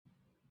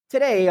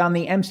Today on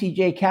the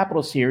MCJ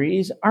Capital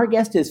Series, our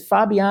guest is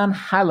Fabian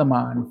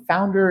Heilemann,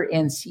 founder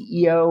and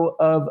CEO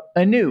of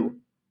AENU.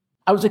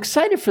 I was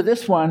excited for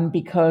this one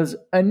because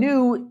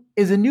AENU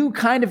is a new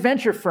kind of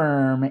venture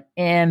firm.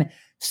 And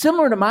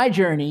similar to my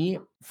journey,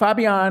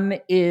 Fabian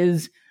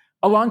is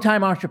a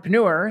longtime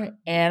entrepreneur.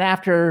 And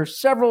after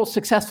several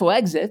successful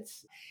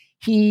exits,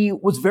 he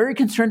was very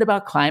concerned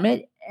about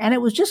climate. And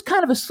it was just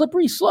kind of a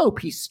slippery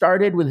slope. He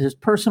started with his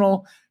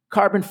personal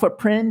carbon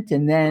footprint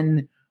and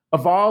then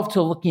evolved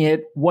to looking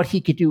at what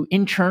he could do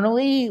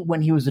internally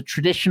when he was a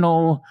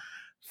traditional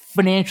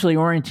financially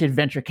oriented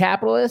venture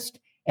capitalist,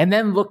 and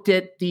then looked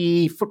at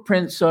the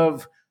footprints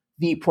of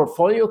the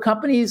portfolio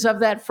companies of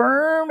that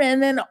firm,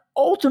 and then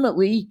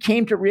ultimately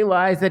came to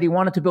realize that he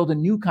wanted to build a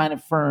new kind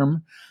of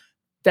firm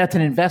that's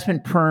an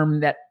investment firm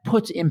that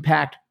puts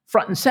impact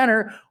front and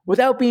center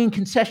without being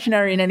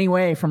concessionary in any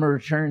way from a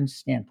returns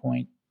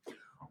standpoint.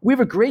 We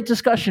have a great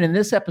discussion in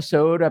this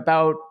episode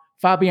about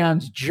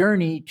Fabian's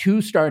journey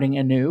to starting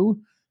AENU,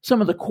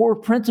 some of the core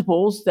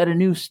principles that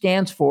AENU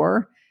stands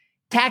for,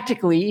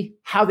 tactically,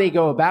 how they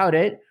go about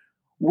it,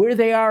 where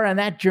they are on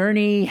that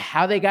journey,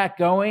 how they got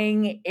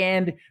going,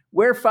 and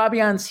where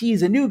Fabian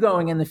sees AENU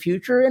going in the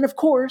future, and of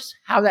course,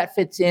 how that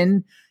fits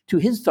in to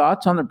his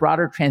thoughts on the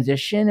broader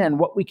transition and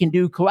what we can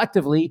do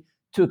collectively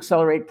to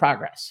accelerate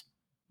progress.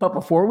 But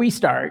before we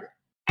start,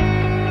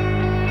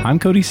 I'm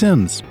Cody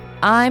Sims.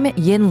 I'm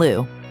Yin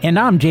Lu. And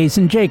I'm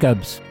Jason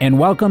Jacobs, and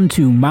welcome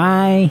to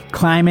My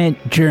Climate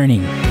Journey.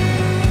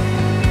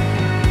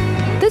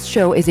 This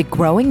show is a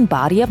growing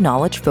body of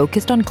knowledge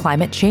focused on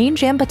climate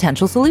change and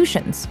potential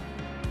solutions.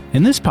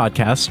 In this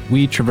podcast,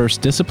 we traverse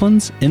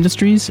disciplines,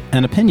 industries,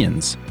 and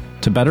opinions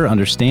to better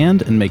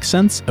understand and make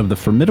sense of the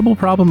formidable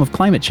problem of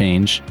climate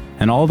change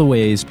and all the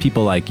ways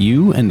people like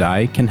you and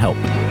I can help.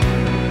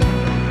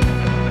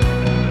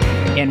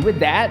 And with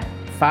that,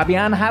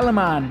 Fabian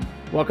Heilemann,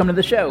 welcome to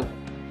the show.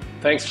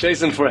 Thanks,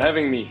 Jason, for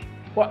having me.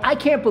 Well, I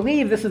can't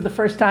believe this is the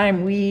first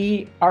time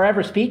we are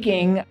ever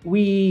speaking.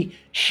 We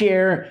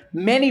share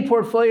many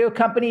portfolio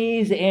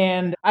companies,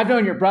 and I've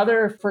known your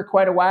brother for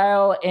quite a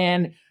while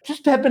and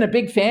just have been a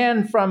big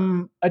fan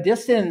from a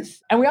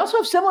distance. And we also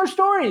have similar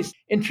stories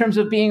in terms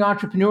of being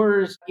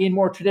entrepreneurs in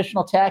more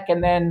traditional tech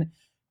and then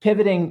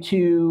pivoting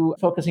to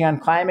focusing on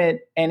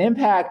climate and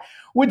impact,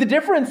 with the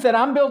difference that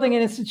I'm building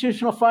an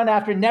institutional fund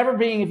after never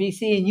being a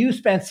VC, and you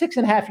spent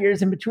 6.5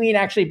 years in between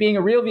actually being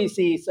a real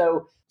VC.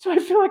 So I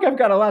feel like I've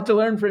got a lot to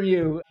learn from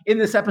you in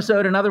this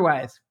episode and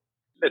otherwise.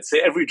 Let's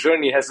say every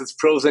journey has its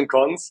pros and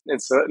cons,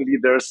 and certainly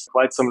there's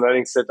quite some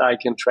learnings that I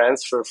can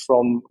transfer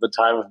from the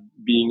time of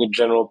being a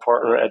general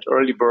partner at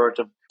Earlybird,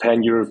 a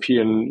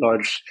pan-European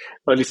large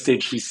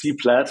early-stage VC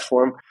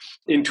platform,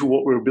 into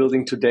what we're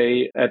building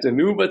today at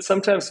AENU. But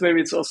sometimes maybe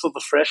it's also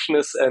the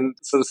freshness and,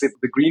 so to say,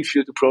 the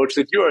greenfield approach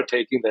that you are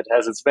taking that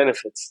has its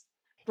benefits.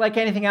 Like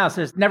anything else,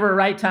 there's never a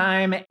right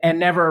time and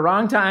never a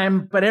wrong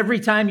time, but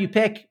every time you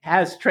pick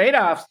has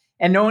trade-offs,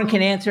 and no one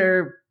can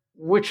answer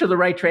which are the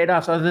right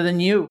trade-offs other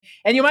than you.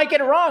 And you might get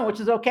it wrong, which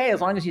is okay,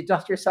 as long as you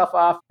dust yourself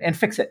off and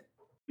fix it.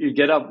 You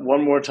get up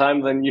one more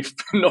time, then you've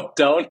been knocked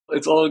down.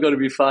 It's all going to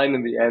be fine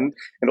in the end.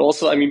 And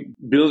also,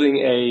 building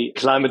a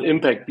climate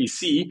impact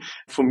VC,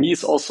 for me,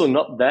 is also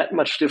not that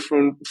much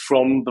different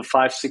from the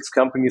 5-6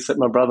 companies that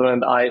my brother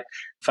and I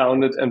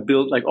founded and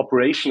built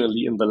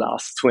operationally in the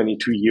last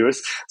 22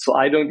 years. So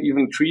I don't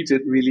even treat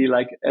it really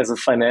like as a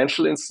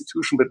financial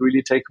institution, but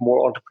really take a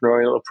more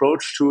entrepreneurial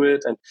approach to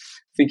it and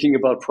thinking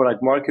about product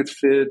market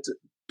fit,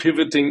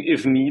 pivoting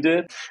if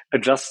needed,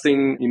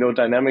 adjusting,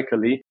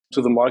 dynamically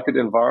to the market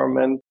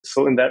environment.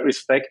 So in that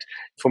respect,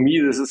 for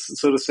me, this is,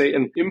 so to say,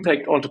 an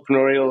impact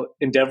entrepreneurial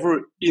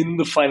endeavor in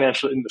the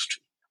financial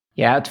industry.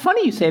 Yeah, it's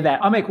funny you say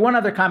that. I'll make one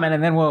other comment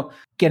and then we'll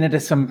get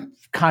into some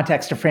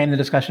context to frame the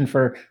discussion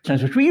for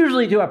terms, which we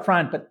usually do up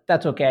front, but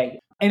that's okay.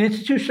 An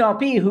institutional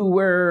LP who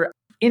we're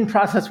in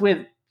process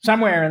with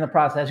somewhere in the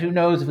process, who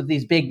knows, with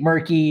these big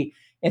murky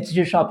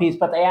institutional LPs,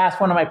 but they asked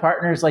one of my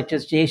partners,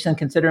 does Jason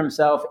consider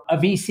himself a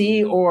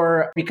VC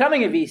or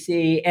becoming a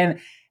VC? And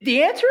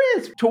the answer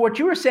is to what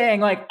you were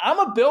saying, I'm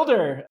a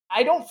builder.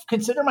 I don't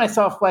consider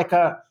myself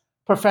a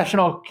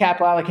professional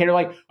capital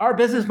allocator. Our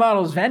business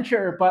model is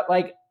venture, but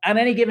on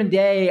any given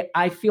day,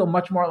 I feel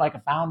much more like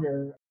a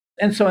founder.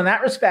 And so in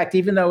that respect,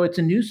 even though it's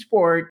a new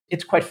sport,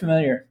 it's quite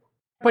familiar.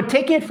 But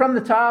take it from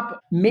the top.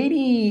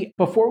 Maybe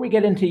before we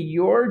get into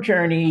your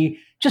journey,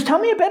 just tell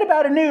me a bit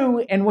about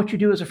AENU and what you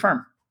do as a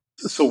firm.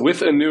 So with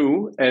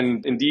AENU,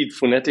 and indeed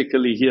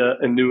phonetically here,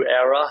 a new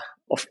era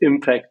of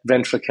impact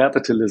venture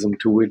capitalism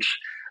to which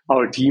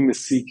our team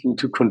is seeking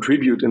to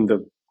contribute in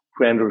the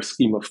grander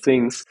scheme of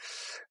things.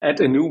 At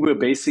AENU, we're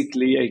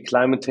basically a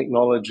climate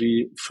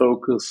technology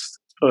focused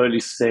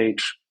early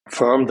stage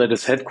firm that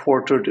is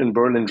headquartered in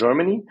Berlin,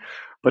 Germany,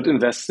 but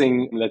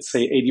investing, let's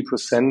say,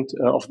 80%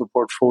 of the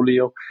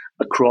portfolio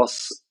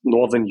across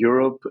Northern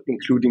Europe,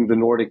 including the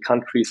Nordic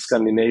countries,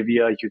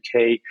 Scandinavia,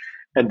 UK,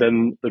 and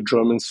then the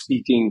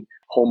German-speaking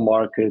home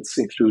markets,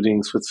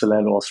 including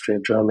Switzerland, Austria,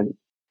 Germany.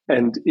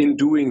 And in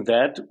doing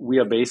that, we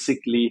are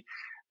basically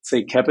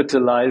say,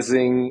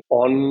 capitalizing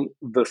on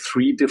the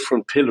three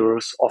different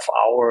pillars of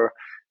our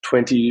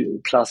 20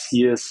 plus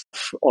years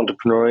of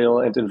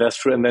entrepreneurial and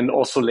investor, and then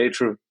also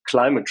later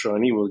climate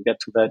journey. We'll get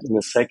to that in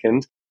a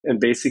second. And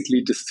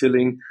basically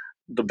distilling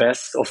the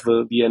best of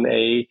the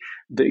DNA,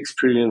 the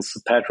experience,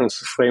 the patterns,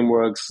 the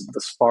frameworks, the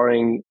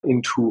sparring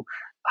into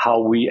how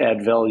we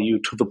add value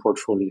to the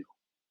portfolio.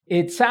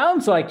 It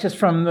sounds like, just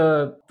from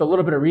the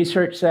little bit of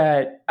research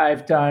that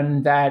I've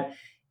done, that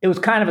it was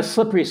kind of a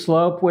slippery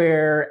slope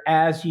where,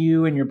 as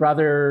you and your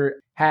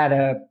brother had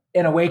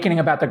an awakening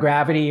about the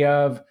gravity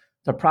of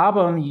the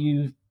problem,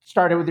 you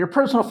started with your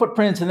personal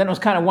footprints, and then it was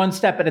kind of one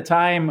step at a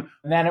time.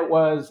 And then it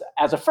was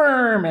as a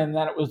firm, and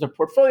then it was the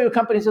portfolio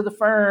companies of the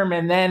firm.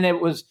 And then it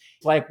was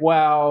like,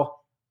 well,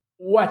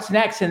 what's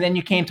next? And then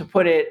you came to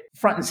put it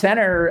front and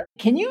center.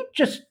 Can you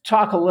just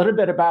talk a little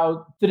bit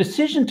about the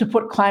decision to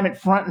put climate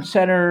front and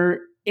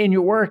center in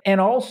your work, and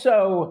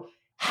also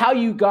how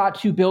you got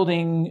to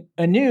building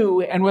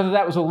AENU, and whether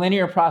that was a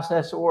linear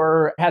process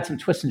or had some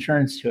twists and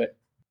turns to it?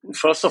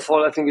 First of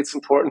all, I think it's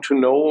important to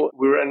know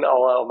we're in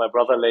my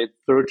brother, late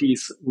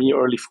 30s, me,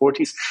 early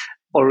 40s.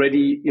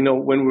 Already,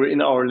 when we're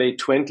in our late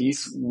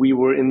 20s, we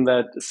were in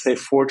that, say,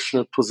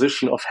 fortunate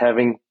position of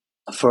having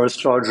a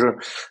first larger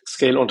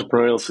scale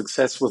entrepreneurial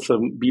success with a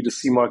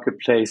B2C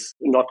marketplace,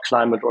 not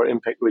climate or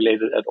impact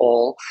related at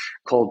all,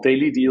 called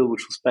Daily Deal,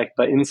 which was backed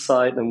by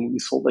Insight. And we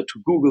sold that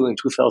to Google in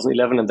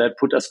 2011. And that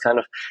put us kind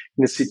of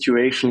in a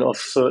situation of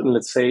certain,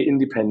 let's say,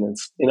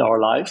 independence in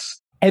our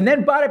lives. And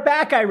then bought it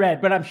back, I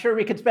read, but I'm sure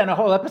we could spend a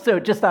whole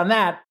episode just on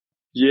that.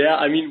 Yeah,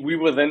 I mean, we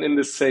were then in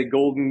this, say,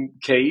 golden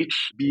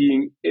cage,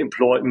 being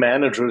employed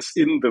managers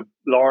in the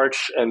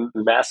large and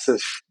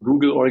massive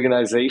Google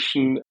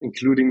organization,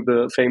 including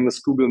the famous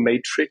Google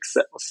matrix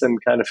that was then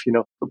kind of,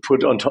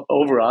 put on top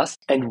over us.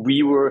 And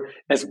we were,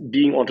 as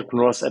being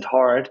entrepreneurs at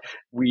heart,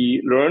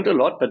 we learned a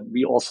lot, but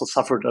we also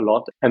suffered a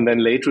lot. And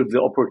then later,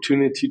 the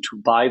opportunity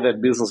to buy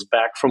that business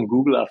back from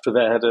Google after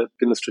there had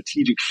been a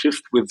strategic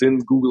shift within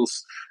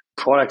Google's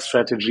product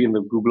strategy in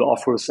the Google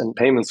offers and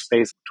payment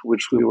space to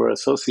which we were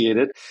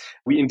associated.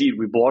 We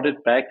bought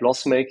it back,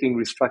 loss-making,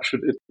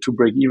 restructured it to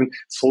break even,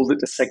 sold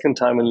it a second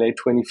time in late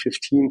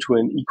 2015 to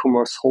an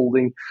e-commerce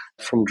holding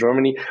from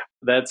Germany.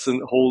 That's a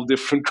whole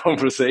different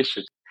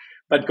conversation.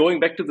 But going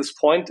back to this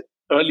point,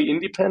 early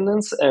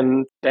independence,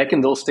 and back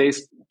in those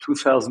days,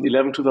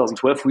 2011,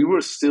 2012, we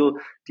were still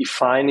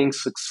defining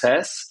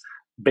success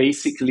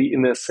basically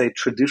in a, say,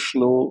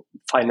 traditional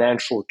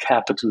financial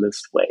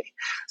capitalist way.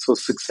 So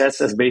success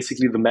as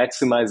basically the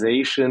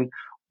maximization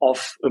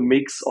of a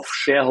mix of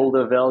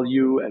shareholder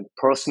value and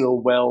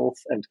personal wealth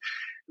and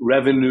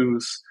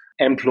revenues,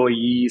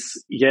 employees,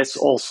 yes,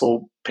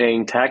 also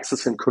paying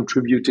taxes and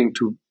contributing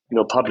to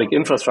public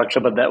infrastructure.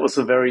 But that was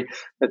a very,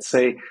 let's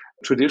say,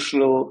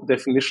 traditional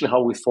definition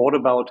how we thought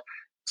about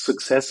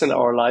success in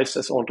our lives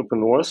as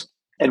entrepreneurs.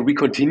 And we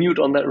continued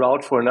on that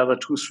route for another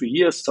 2-3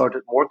 years,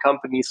 started more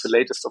companies, the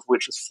latest of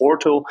which is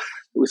Forto.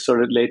 We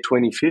started late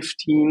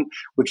 2015,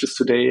 which is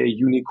today a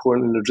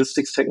unicorn in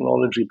logistics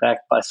technology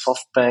backed by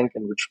SoftBank,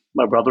 and which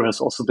my brother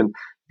has also been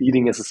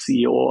leading as a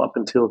CEO up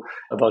until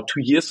about 2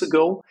 years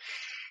ago.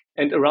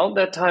 And around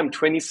that time,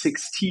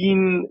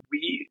 2016,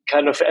 we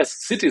kind of, as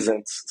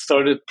citizens,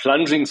 started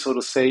plunging, so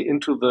to say,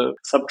 into the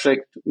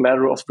subject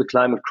matter of the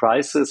climate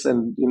crisis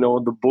and,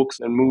 the books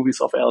and movies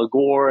of Al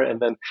Gore, and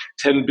then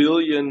 10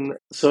 billion,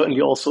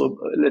 certainly also,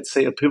 let's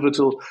say, a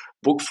pivotal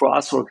book for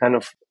us, or kind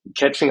of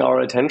catching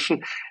our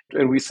attention.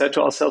 And we said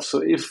to ourselves,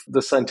 so if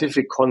the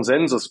scientific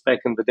consensus back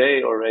in the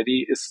day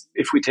already is,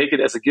 if we take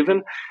it as a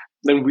given,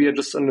 then we are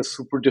just on a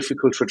super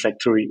difficult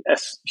trajectory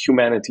as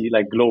humanity,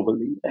 like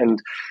globally.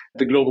 And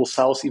the global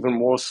south even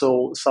more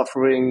so,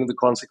 suffering the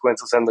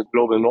consequences than the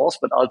global north,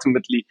 but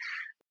ultimately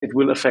it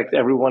will affect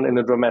everyone in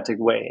a dramatic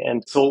way.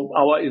 And so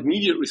our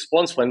immediate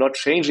response, by not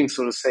changing,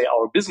 so to say,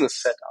 our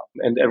business setup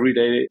and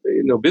everyday,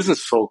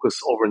 business focus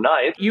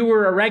overnight. You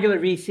were a regular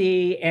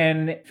VC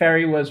and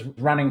Ferry was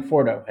running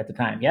Forto at the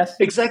time, yes?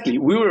 Exactly.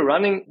 We were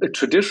running a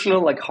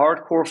traditional, like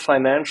hardcore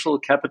financial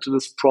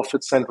capitalist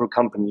profit central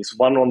companies.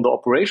 One on the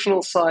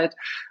operational side,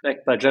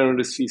 backed by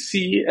generalist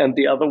VC, and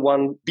the other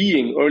one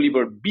being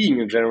Earlybird, being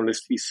a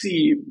generalist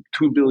VC,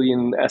 2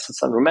 billion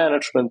assets under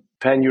management,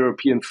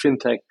 pan-European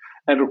fintech,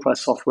 enterprise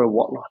software,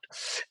 whatnot.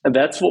 And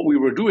that's what we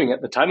were doing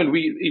at the time. And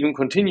we even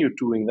continued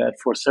doing that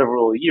for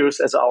several years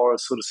as our,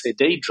 so to say,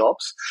 day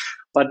jobs.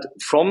 But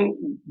from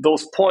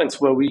those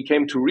points where we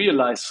came to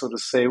realize, so to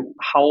say,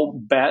 how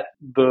bad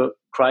the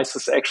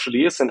crisis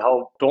actually is and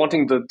how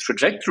daunting the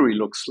trajectory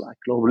looks like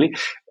globally,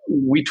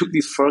 we took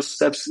these first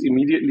steps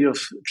immediately of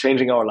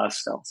changing our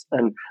lifestyles.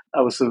 And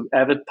I was an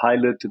avid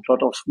pilot, did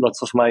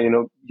lots of my,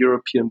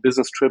 European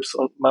business trips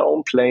on my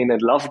own plane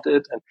and loved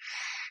it.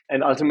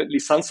 And ultimately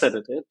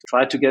sunsetted it,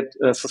 tried to get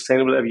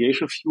sustainable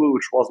aviation fuel,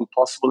 which wasn't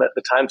possible at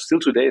the time.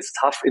 Still today, it's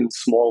tough in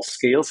small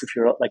scales if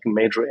you're not like a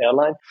major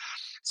airline.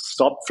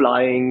 Stopped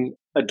flying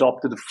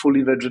adopted a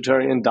fully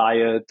vegetarian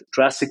diet,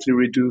 drastically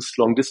reduced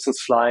long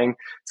distance flying,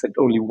 said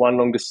only one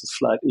long distance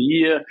flight a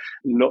year,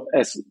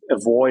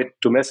 avoid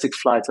domestic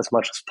flights as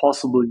much as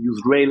possible,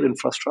 use rail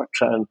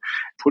infrastructure and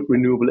put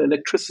renewable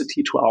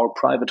electricity to our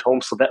private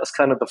homes. So that was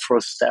kind of the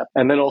first step.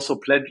 And then also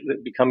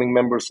becoming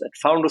members at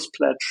Founders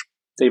Pledge.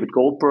 David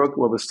Goldberg,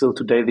 where we're still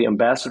today the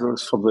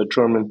ambassadors for the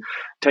German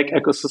tech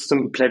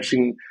ecosystem,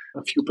 pledging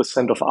a few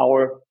 % of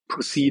our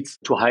proceeds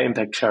to high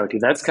impact charity.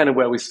 That's kind of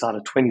where we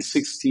started,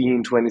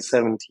 2016,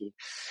 2017.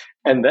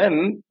 And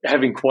then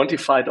having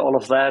quantified all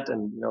of that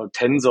and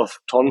tens of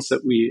tons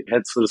that we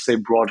had, so to say,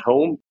 brought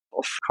home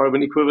of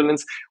carbon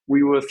equivalents,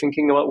 we were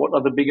thinking about what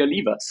are the bigger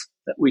levers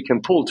that we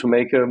can pull to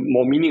make a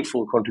more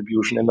meaningful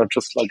contribution and not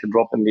just like a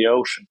drop in the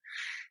ocean.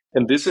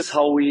 And this is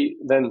how we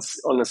then,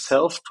 on a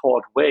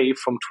self-taught way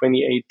from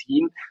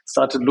 2018,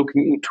 started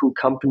looking into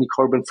company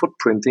carbon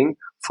footprinting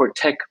for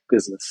tech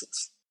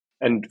businesses.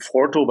 And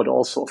Forto, but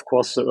also, of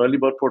course, the early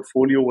bird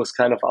portfolio was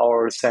kind of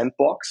our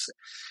sandbox.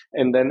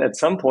 And then at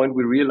some point,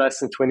 we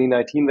realized in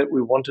 2019 that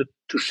we wanted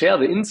to share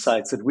the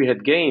insights that we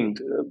had gained,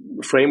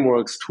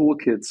 frameworks,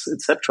 toolkits,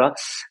 etc.,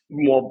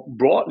 more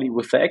broadly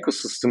with the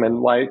ecosystem,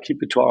 and why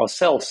keep it to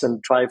ourselves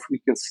and try if we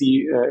can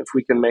see if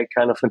we can make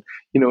kind of an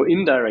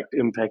indirect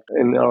impact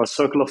in our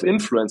circle of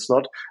influence,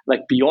 not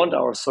like beyond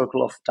our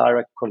circle of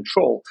direct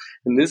control.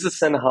 And this is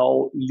then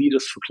how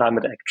Leaders for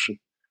Climate Action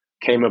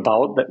came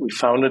about, that we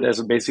founded as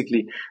a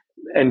basically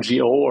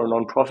NGO or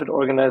nonprofit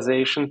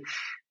organization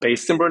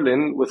based in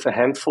Berlin with a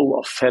handful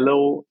of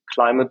fellow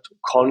climate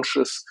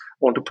conscious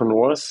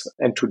entrepreneurs.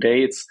 And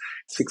today it's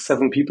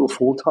 6-7 people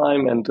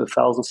full-time and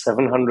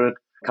 1,700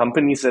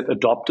 companies that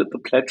adopted the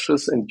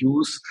pledges and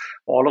use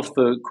all of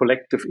the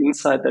collective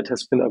insight that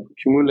has been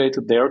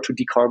accumulated there to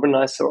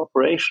decarbonize their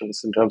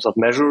operations in terms of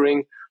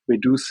measuring,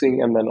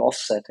 reducing, and then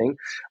offsetting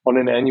on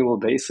an annual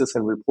basis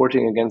and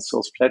reporting against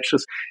those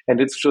pledges.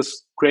 And it's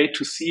just great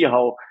to see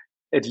how,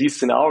 at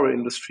least in our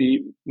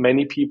industry,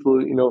 many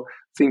people,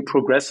 think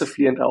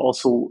progressively and are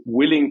also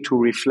willing to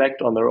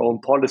reflect on their own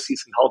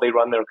policies and how they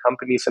run their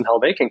companies and how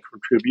they can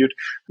contribute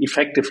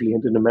effectively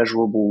and in a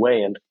measurable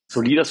way. And so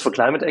Leaders for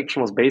Climate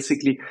Action was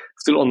basically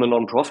still on the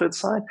nonprofit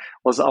side,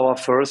 was our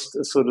first,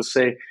 so to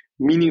say,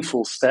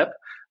 meaningful step.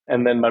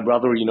 And then my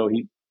brother,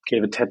 he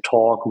gave a TED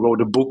Talk,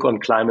 wrote a book on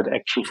climate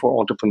action for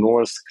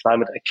entrepreneurs,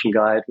 Climate Action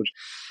Guide, which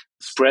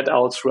spread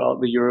out throughout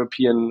the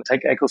European tech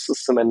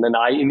ecosystem. And then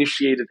I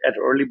initiated at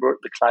Early Bird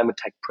the climate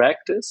tech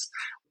practice,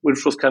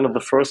 which was kind of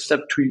the first step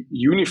to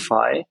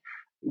unify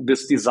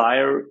this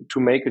desire to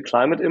make a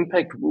climate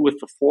impact with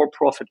the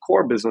for-profit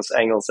core business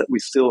angles that we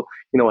still,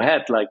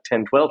 had like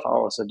 10, 12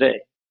 hours a day.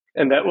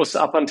 And that was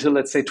up until,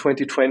 let's say,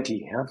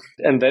 2020. Yeah?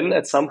 And then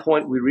at some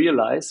point we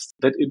realized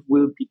that it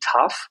will be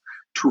tough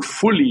to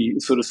fully,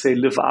 so to say,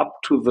 live up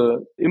to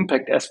the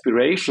impact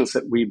aspirations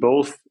that we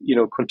both,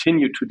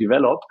 continue to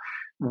develop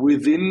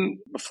within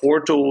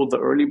Forto, the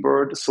Early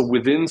Bird. So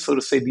within, so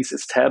to say, these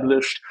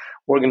established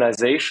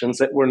organizations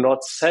that were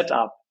not set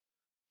up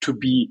to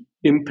be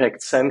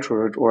impact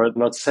centered or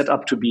not set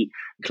up to be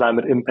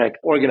climate impact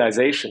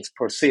organizations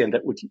per se, and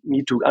that would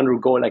need to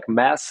undergo like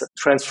mass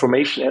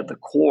transformation at the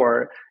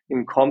core,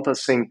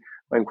 encompassing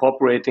or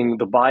incorporating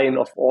the buy-in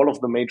of all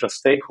of the major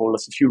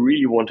stakeholders if you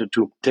really wanted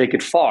to take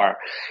it far.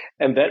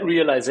 And that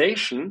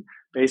realization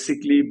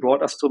basically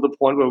brought us to the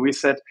point where we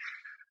said,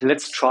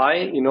 let's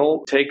try,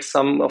 take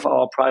some of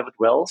our private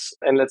wealth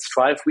and let's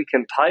try if we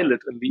can pilot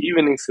in the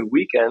evenings and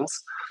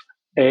weekends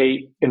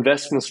a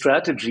investment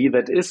strategy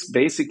that is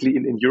basically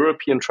in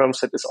European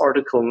terms, that is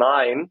Article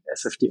 9,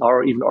 SFDR,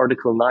 or even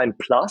Article 9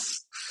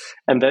 plus.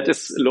 And that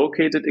is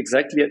located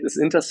exactly at this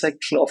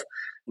intersection of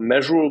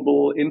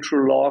measurable,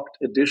 interlocked,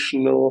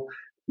 additional,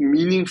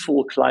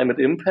 meaningful climate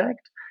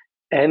impact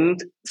and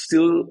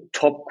still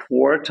top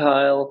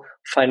quartile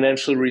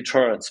financial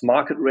returns,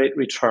 market rate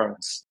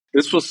returns.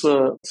 This was,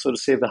 so to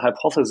say, the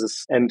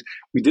hypothesis. And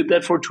we did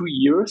that for 2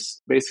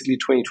 years, basically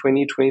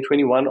 2020,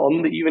 2021,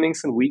 on the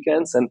evenings and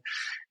weekends.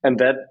 And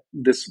that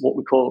this, what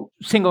we call...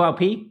 Single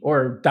LP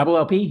or double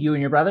LP, you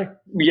and your brother?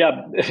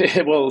 Yeah,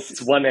 well,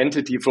 it's one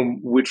entity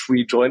from which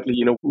we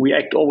jointly, we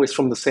act always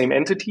from the same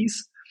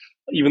entities,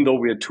 even though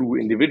we are two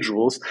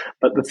individuals.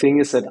 But the thing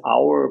is that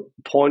our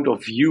point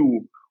of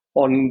view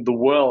on the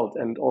world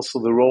and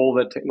also the role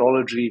that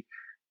technology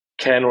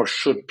can or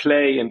should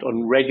play, and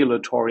on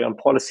regulatory, on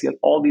policy, and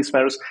all these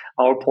matters,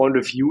 our point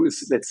of view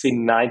is, let's say,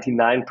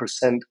 99%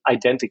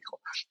 identical.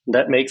 And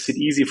that makes it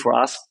easy for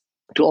us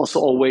to also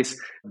always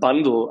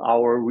bundle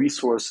our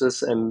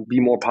resources and be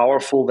more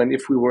powerful than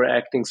if we were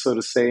acting, so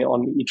to say,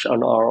 on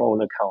our own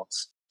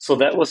accounts. So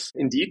that was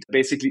indeed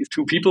basically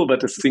two people,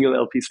 but a single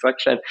LP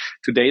structure. And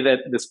today that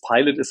this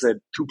pilot is at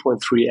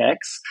 2.3x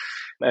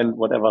and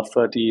whatever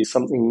 30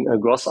 something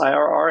gross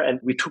IRR. And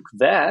we took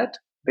that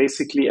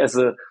basically as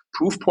a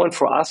proof point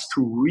for us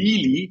to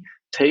really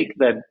take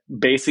that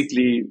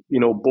basically,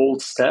 bold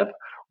step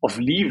of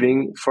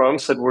leaving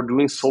firms that were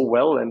doing so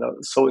well and are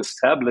so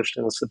established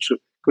and such a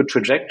good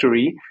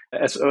trajectory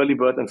as early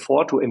bird and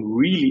Forto. And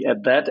really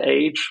at that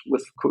age,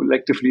 with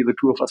collectively the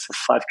two of us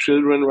have 5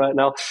 children right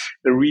now,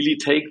 really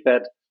take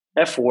that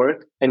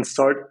effort and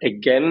start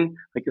again,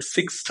 like a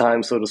 6th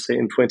time, so to say,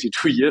 in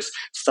 22 years,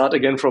 start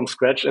again from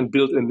scratch and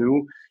build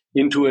anew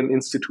into an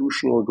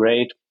institutional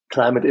grade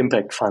climate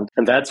impact fund.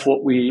 And that's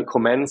what we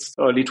commenced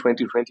early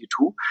 2022.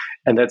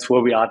 And that's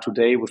where we are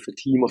today with a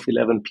team of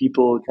 11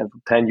 people, kind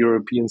of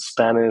pan-European,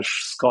 Spanish,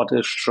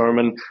 Scottish,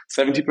 German,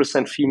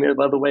 70% female,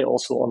 by the way,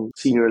 also on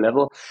senior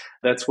level.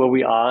 That's where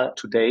we are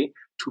today,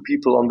 2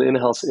 people on the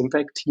in-house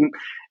impact team.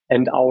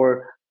 And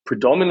our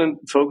predominant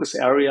focus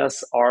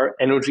areas are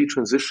energy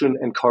transition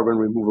and carbon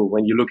removal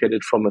when you look at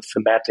it from a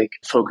thematic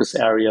focus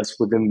areas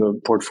within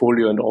the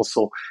portfolio and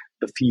also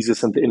the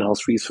thesis and the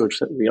in-house research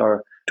that we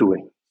are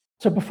doing.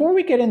 So before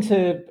we get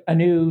into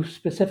AENU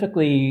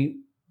specifically,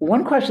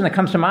 one question that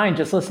comes to mind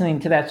just listening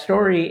to that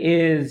story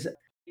is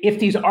if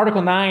these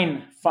Article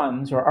 9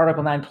 funds or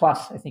Article 9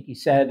 Plus, I think you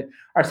said,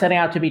 are setting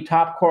out to be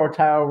top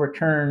quartile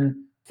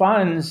return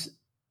funds,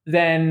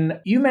 then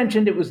you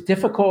mentioned it was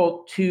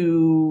difficult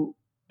to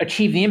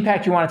achieve the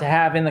impact you wanted to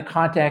have in the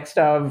context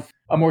of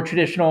a more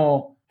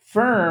traditional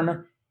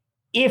firm.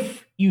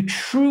 If you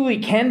truly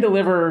can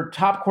deliver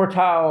top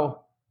quartile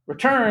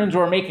returns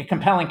or make a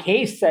compelling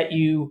case that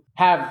you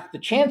have the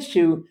chance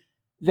to,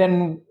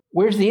 then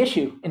where's the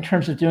issue in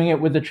terms of doing it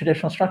with the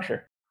traditional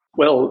structure?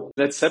 Well,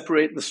 let's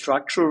separate the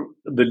structure,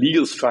 the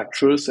legal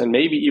structures, and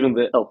maybe even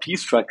the LP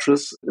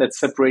structures. Let's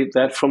separate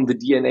that from the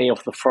DNA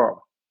of the firm.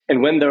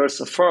 And when there is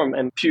a firm,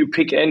 and you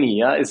pick any,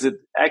 is it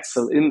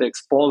Axel,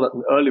 Index,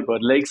 Balderton,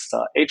 Earlybird,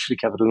 Lakestar, HD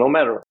Capital, no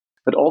matter.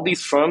 But all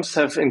these firms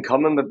have in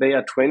common that they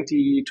are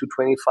 20 to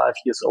 25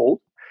 years old.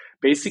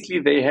 Basically,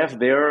 they have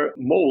their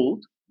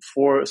mold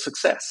for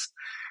success.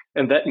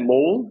 And that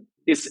mold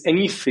is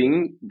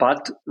anything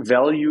but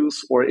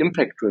values or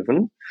impact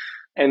driven.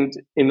 And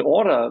in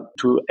order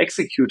to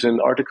execute an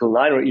Article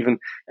 9, or even,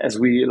 as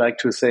we like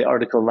to say,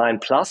 Article 9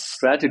 plus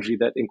strategy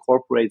that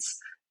incorporates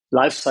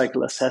life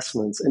cycle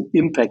assessments and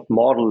impact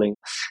modeling,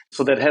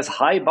 so that has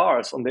high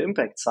bars on the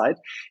impact side,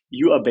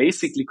 you are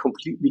basically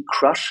completely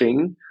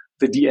crushing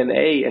the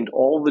DNA and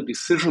all the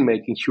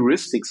decision-making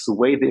heuristics, the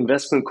way the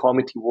investment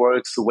committee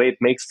works, the way it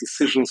makes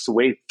decisions, the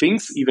way it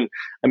thinks even.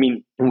 I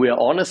mean, we are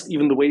honest,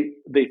 even the way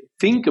they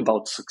think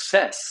about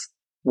success.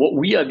 What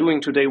we are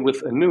doing today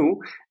with AENU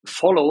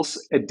follows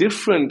a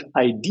different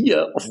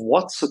idea of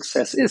what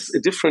success is, a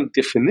different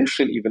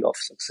definition even of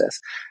success,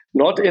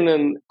 not in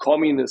a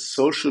communist,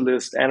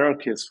 socialist,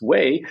 anarchist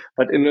way,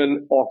 but in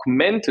an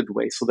augmented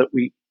way, so that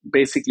we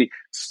basically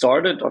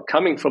started or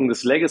coming from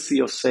this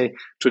legacy of, say,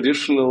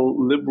 traditional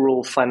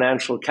liberal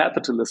financial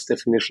capitalist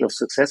definition of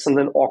success and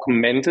then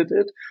augmented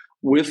it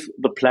with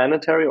the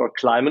planetary or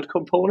climate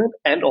component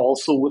and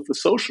also with the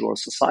social or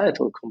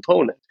societal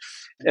component.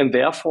 And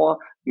therefore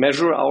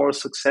measure our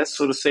success,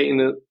 so to say, in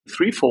a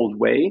threefold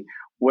way,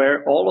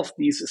 where all of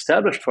these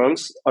established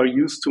firms are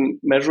used to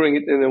measuring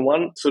it in a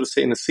one, so to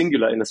say, in a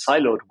singular, in a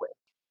siloed way.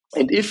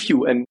 And if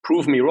you, and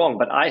prove me wrong,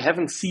 but I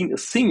haven't seen a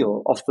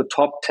single of the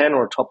top 10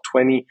 or top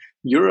 20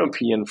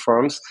 European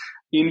firms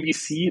in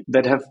VC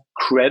that have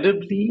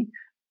credibly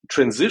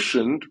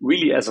transitioned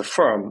really as a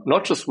firm,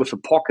 not just with a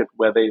pocket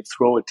where they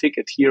throw a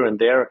ticket here and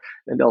there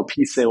and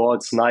LP say, well,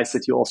 it's nice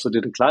that you also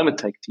did a climate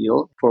tech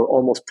deal for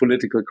almost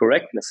political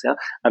correctness. Yeah,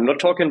 I'm not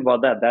talking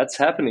about that. That's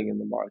happening in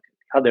the market.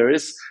 There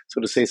is,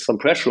 so to say, some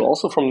pressure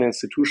also from the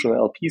institutional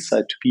LP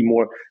side to be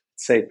more,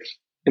 say,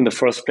 in the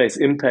first place,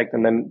 impact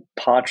and then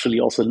partially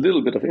also a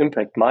little bit of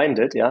impact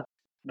minded. Yeah.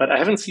 But I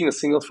haven't seen a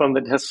single firm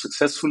that has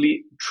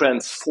successfully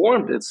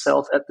transformed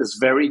itself at this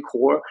very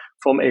core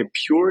from a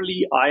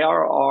purely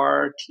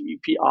IRR,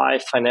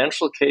 TVPI,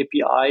 financial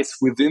KPIs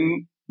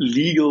within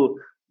legal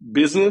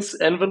business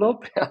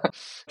envelope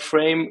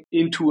frame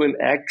into an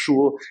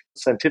actual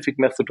scientific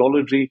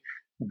methodology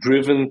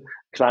driven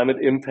climate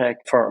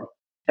impact firm.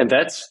 And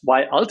that's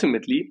why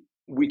ultimately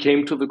we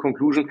came to the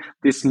conclusion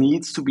this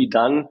needs to be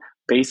done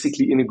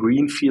basically in a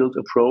greenfield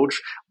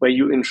approach where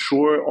you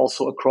ensure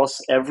also across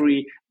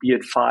every, be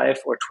it 5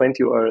 or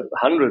 20 or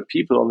 100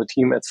 people on the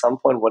team at some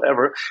point,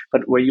 whatever,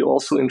 but where you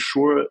also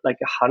ensure like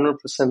 100%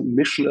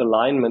 mission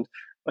alignment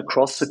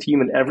across the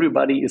team and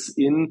everybody is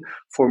in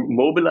for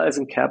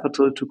mobilizing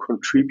capital to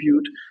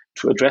contribute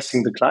to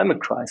addressing the climate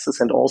crisis.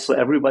 And also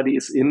everybody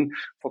is in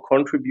for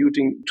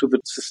contributing to the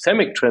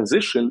systemic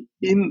transition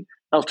in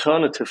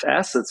alternative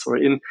assets or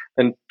in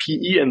then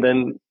PE and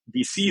then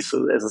VC,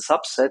 so as a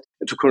subset,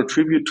 to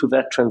contribute to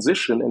that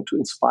transition and to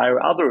inspire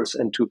others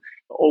and to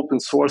open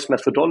source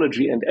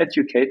methodology and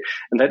educate.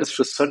 And that is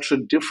just such a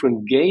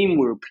different game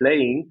we're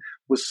playing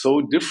with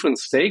so different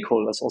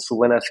stakeholders. Also,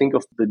 when I think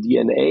of the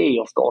DNA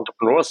of the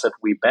entrepreneurs that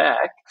we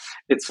back,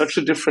 it's such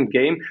a different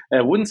game. And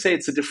I wouldn't say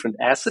it's a different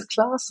asset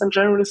class than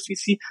generalist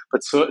VC,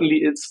 but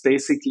certainly it's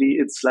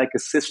like a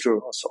sister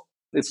or so.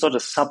 It's not a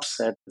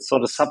subset, it's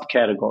not a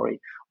subcategory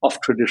of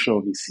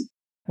traditional VC.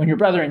 When your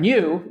brother and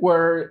you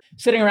were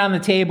sitting around the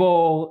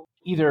table,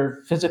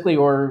 either physically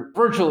or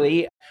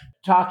virtually,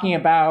 talking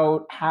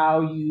about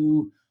how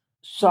you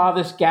saw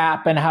this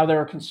gap and how there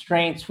were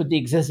constraints with the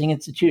existing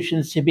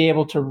institutions to be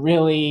able to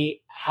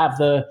really have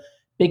the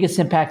biggest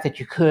impact that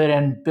you could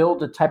and build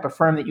the type of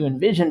firm that you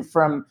envisioned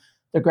from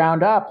the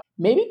ground up.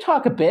 Maybe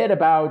talk a bit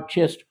about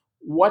just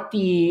what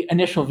the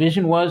initial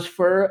vision was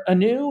for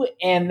AENU,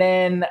 and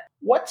then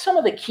what some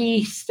of the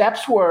key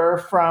steps were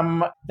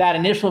from that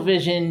initial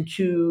vision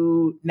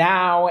to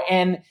now.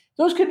 And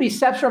those could be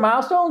steps or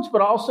milestones,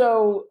 but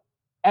also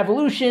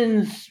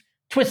evolutions,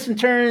 twists and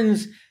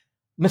turns,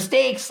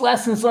 mistakes,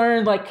 lessons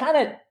learned, like kind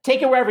of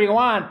take it wherever you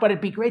want, but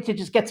it'd be great to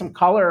just get some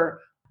color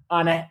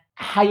on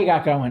how you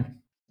got going.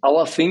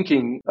 Our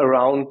thinking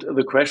around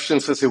the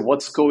questions is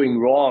what's going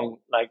wrong,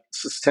 like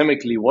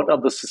systemically, what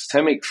are the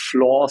systemic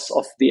flaws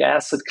of the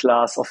asset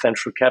class of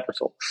venture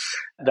capital?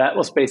 That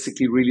was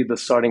basically really the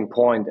starting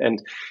point.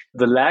 And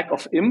the lack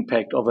of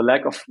impact, or the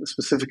lack of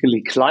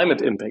specifically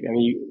climate impact, I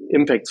mean,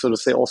 impact, so to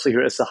say, also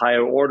here is a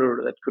higher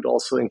order that could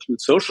also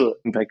include social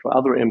impact or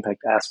other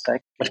impact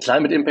aspects. But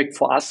climate impact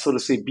for us, so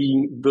to say,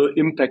 being the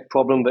impact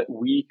problem that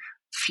we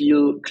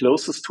feel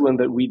closest to and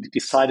that we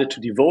decided to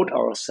devote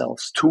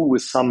ourselves to,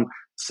 with some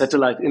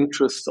satellite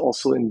interests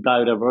also in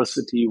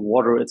biodiversity,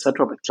 water,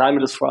 etc. But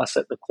climate is for us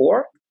at the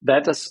core.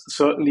 That has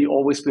certainly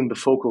always been the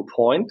focal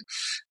point.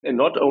 And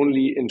not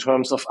only in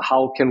terms of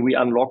how can we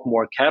unlock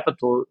more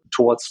capital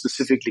towards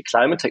specifically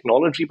climate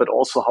technology, but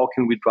also how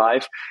can we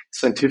drive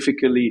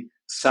scientifically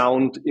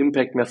sound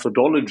impact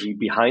methodology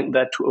behind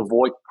that to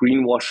avoid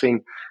greenwashing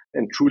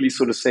and truly,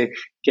 so to say,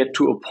 get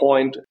to a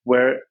point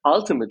where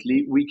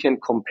ultimately we can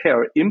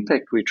compare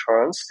impact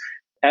returns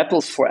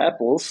apples for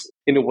apples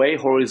in a way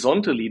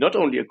horizontally, not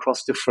only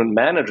across different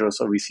managers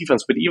or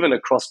receivers, but even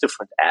across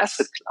different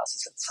asset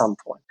classes at some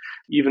point,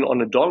 even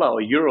on a dollar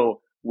or euro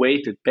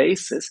weighted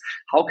basis.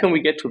 How can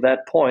we get to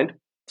that point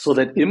so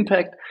that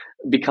impact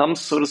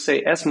becomes, so to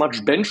say, as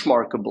much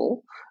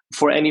benchmarkable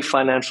for any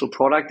financial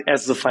product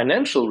as the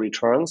financial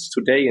returns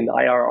today in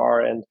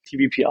IRR and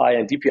TVPI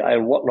and DPI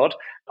and whatnot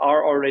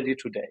are already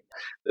today?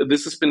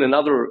 This has been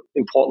another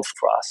important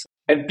for us.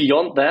 And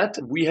beyond that,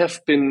 we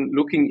have been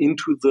looking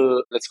into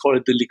the, let's call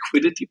it the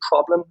liquidity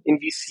problem in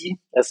VC.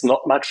 There's not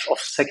much of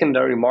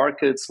secondary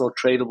markets, no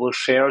tradable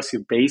shares.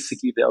 You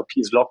basically, the LP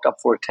is locked up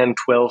for 10,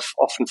 12,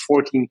 often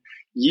 14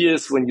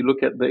 years. When you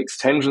look at the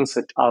extensions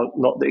that are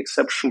not the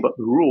exception, but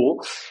the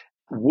rule,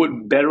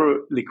 would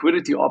better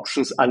liquidity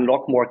options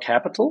unlock more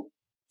capital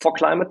for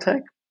climate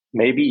tech?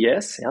 Maybe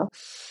yes, yeah.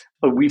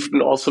 But we've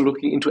been also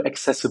looking into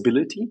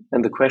accessibility.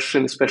 And the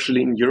question,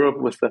 especially in Europe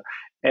with the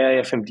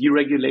AIFMD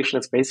regulation,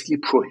 is basically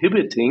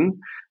prohibiting,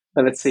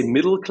 let's say,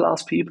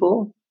 middle-class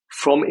people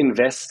from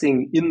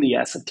investing in the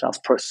asset class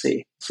per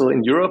se. So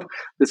in Europe,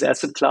 this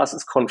asset class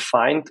is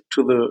confined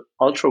to the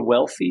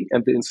ultra-wealthy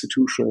and the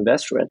institutional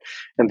investor,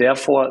 and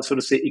therefore, so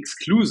to say,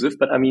 exclusive,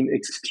 but I mean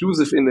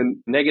exclusive in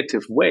a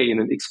negative way, in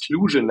an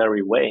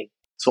exclusionary way.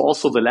 So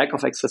also the lack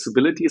of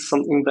accessibility is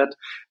something that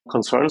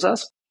concerns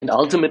us. And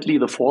ultimately,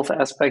 the fourth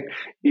aspect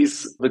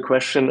is the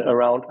question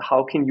around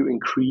how can you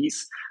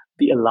increase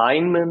the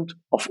alignment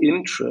of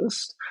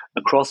interest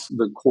across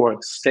the core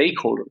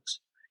stakeholders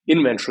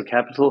in venture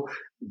capital,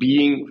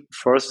 being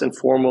first and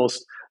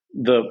foremost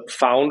the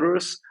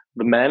founders,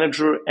 the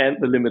manager, and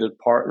the limited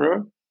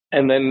partner,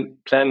 and then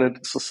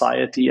planet,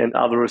 society, and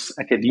others,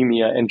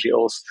 academia,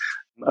 NGOs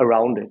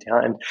around it.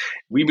 Yeah? And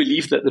we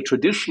believe that the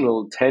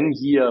traditional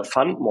 10-year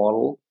fund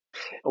model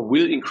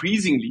will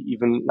increasingly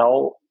even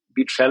now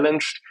be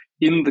challenged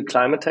in the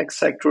climate tech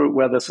sector,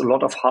 where there's a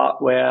lot of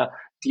hardware,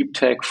 deep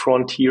tech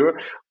frontier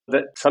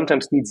that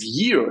sometimes needs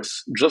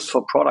years just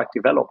for product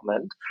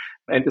development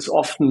and is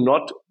often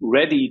not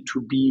ready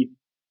to be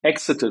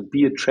exited,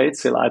 be a trade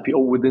sale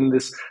IPO within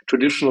this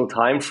traditional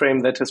time frame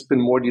that has been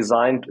more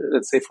designed,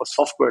 let's say, for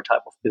software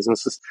type of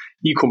businesses,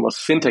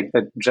 e-commerce, fintech,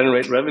 that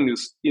generate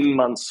revenues in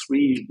month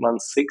 3,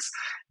 month 6,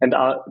 and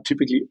are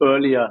typically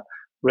earlier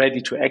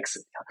ready to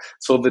exit.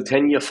 So the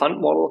 10-year fund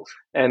model,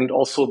 and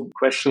also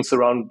questions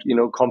around,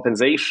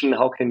 compensation,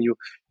 how can you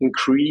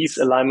increase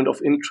alignment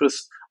of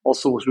interest,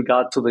 also with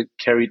regard to the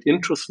carried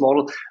interest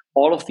model,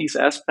 all of these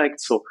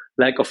aspects. So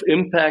lack of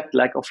impact,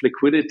 lack of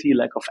liquidity,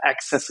 lack of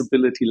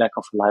accessibility, lack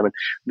of alignment.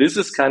 This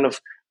is kind of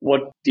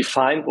what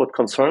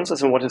concerns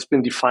us and what has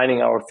been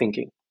defining our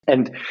thinking.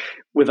 And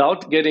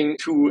without getting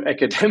too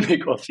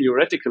academic or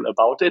theoretical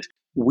about it,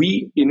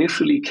 we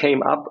initially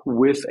came up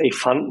with a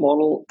fund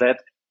model that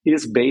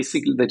is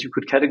basically that you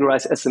could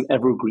categorize as an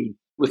evergreen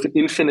with an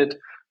infinite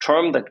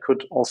term that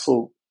could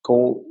also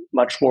go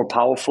much more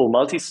powerful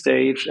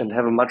multi-stage and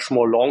have a much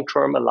more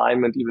long-term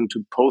alignment, even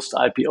to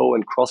post-IPO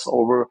and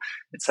crossover,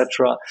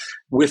 etc.,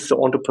 with the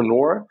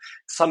entrepreneur.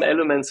 Some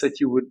elements that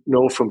you would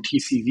know from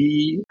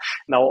TCV.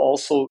 Now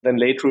also then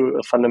later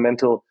a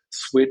fundamental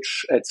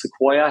switch at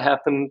Sequoia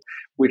happened,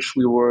 which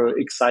we were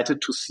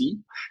excited to see.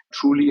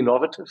 Truly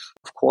innovative,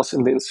 of course,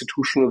 in the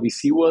institutional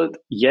VC world,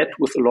 yet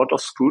with a lot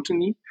of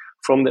scrutiny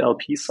from the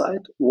LP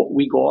side. What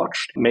we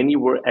gauged, many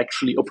were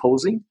actually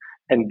opposing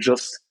and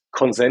just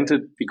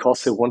consented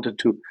because they wanted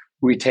to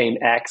retain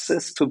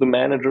access to the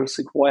manager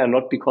Sequoia,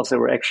 not because they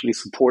were actually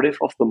supportive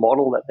of the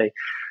model that they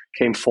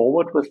came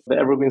forward with the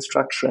evergreen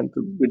structure and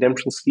the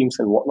redemption schemes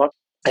and whatnot.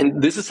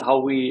 And this is how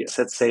we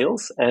set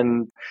sails,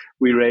 and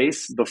we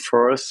raised the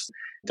first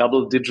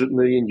double-digit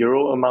million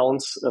euro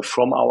amounts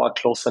from our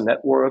closer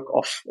network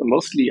of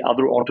mostly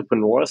other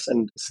entrepreneurs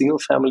and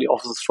single-family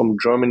offices from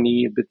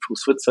Germany, a bit from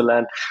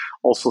Switzerland,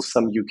 also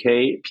some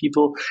UK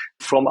people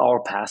from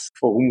our past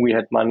for whom we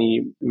had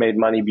made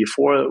money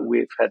before.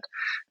 We've had,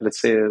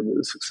 let's say, a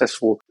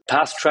successful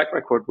past track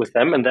record with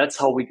them, and that's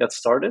how we got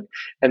started.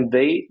 And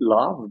they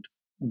loved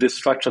this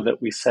structure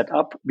that we set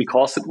up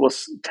because it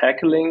was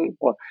tackling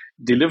or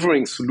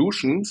delivering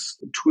solutions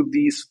to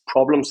these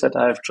problems that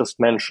I've just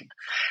mentioned.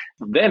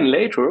 Then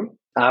later,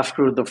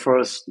 after the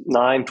first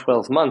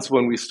 9-12 months,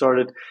 when we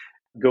started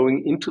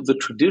going into the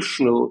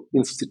traditional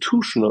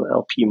institutional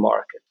LP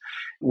market,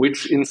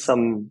 which in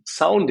some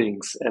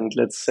soundings and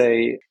let's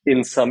say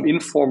in some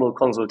informal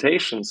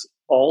consultations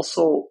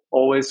also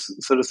always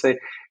sort of say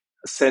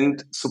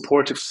send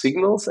supportive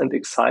signals and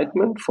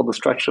excitement for the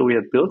structure we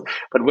had built.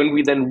 But when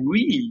we then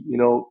really,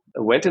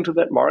 went into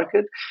that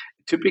market,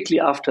 typically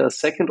after a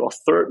second or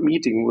third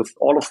meeting with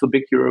all of the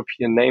big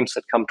European names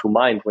that come to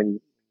mind when you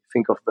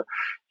think of the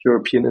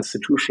European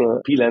institutional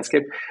LP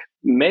landscape,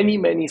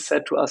 many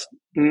said to us,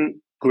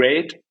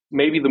 great,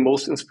 maybe the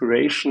most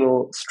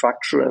inspirational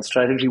structure and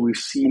strategy we've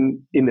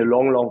seen in a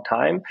long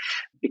time.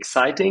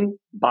 Exciting,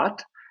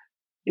 but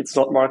it's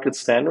not market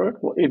standard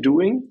what you're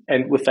doing.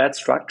 And with that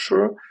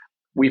structure,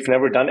 we've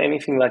never done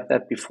anything like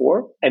that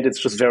before, and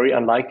it's just very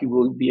unlikely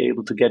we'll be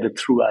able to get it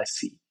through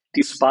IC.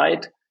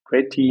 Despite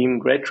great team,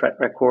 great track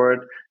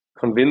record,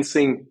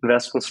 convincing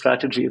investment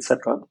strategy,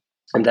 etc.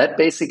 And that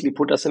basically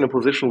put us in a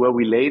position where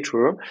we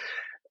later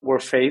were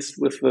faced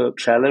with the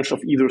challenge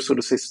of either, so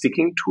to say,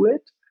 sticking to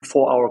it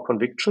for our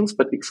convictions,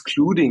 but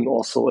excluding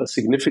also a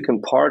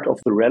significant part of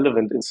the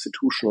relevant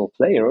institutional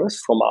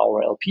players from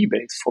our LP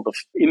base for the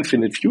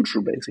infinite future,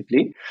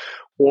 basically,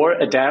 or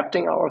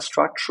adapting our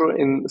structure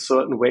in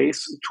certain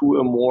ways to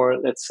a more,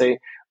 let's say,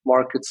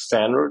 market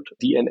standard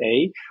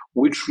DNA,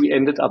 which we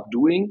ended up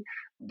doing.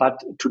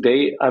 But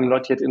today, I'm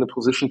not yet in a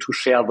position to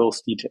share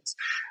those details.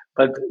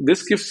 But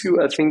this gives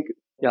you, I think,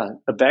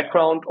 a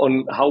background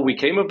on how we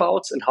came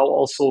about and how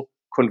also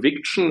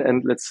conviction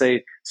and, let's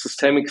say,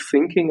 systemic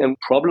thinking and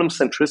problem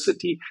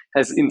centricity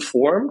has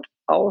informed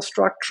our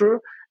structure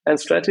and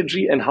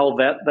strategy, and how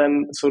that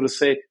then, so to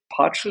say,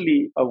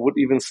 partially, I would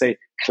even say,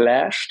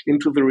 clashed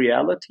into the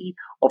reality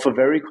of a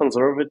very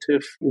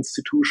conservative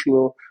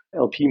institutional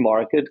LP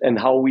market, and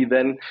how we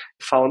then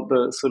found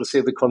the, so to say,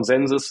 the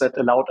consensus that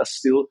allowed us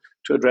still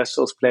to address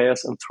those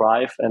players and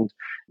thrive. And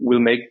we'll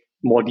make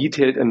more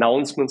detailed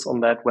announcements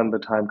on that when the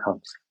time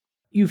comes.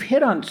 You've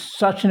hit on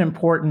such an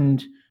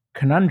important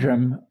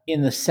conundrum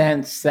in the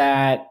sense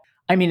that,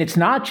 it's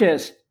not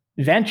just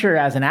venture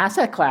as an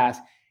asset class.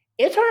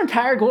 It's our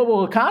entire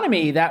global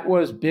economy that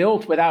was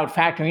built without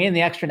factoring in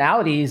the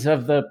externalities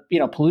of the,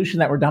 pollution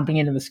that we're dumping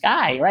into the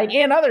sky, right?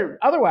 And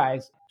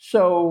otherwise.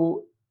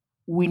 So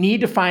we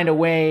need to find a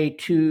way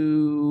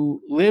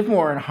to live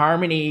more in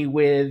harmony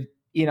with,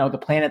 the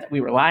planet that we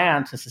rely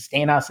on to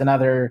sustain us and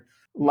other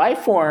life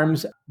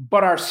forms,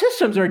 but our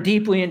systems are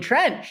deeply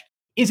entrenched.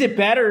 Is it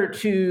better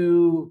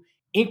to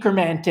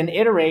increment and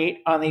iterate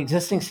on the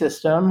existing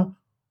system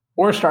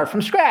or start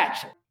from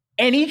scratch?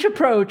 And each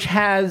approach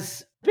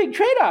has big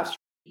trade-offs.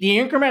 The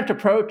increment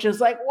approach is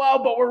like,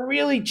 well, but we're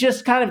really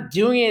just kind of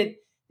doing it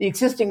the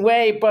existing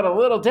way, but a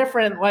little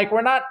different. Like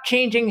we're not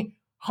changing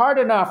hard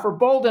enough or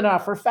bold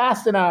enough or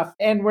fast enough,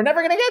 and we're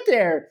never going to get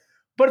there.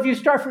 But if you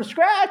start from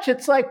scratch,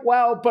 it's like,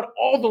 well, but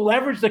all the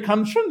leverage that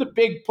comes from the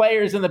big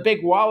players and the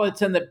big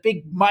wallets and the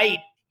big might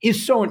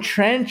is so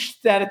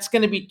entrenched that it's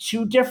going to be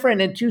too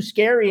different and too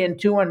scary and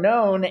too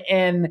unknown.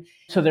 And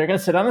so they're going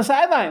to sit on the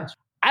sidelines.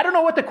 I don't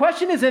know what the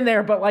question is in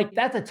there, but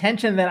that's a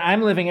tension that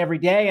I'm living every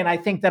day. And I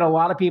think that a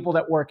lot of people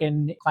that work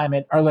in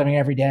climate are living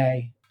every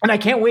day. And I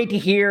can't wait to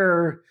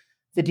hear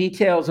the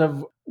details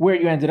of where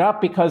you ended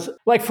up, because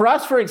for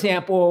us, for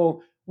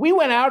example, we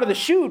went out of the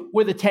chute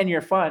with a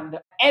 10-year fund.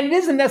 And it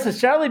isn't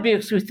necessarily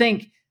because we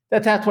think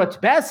that that's what's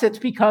best. It's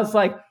because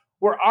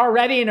we're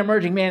already an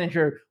emerging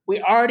manager.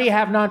 We already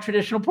have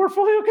non-traditional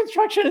portfolio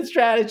construction and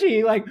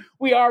strategy.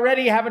 We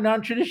already have a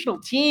non-traditional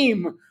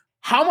team.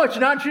 How much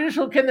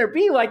non-traditional can there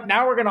be?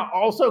 Now we're going to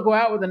also go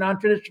out with a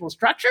non-traditional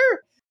structure?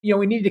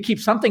 We need to keep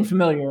something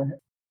familiar.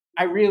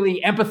 I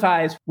really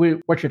empathize with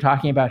what you're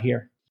talking about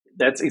here.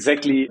 That's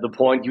exactly the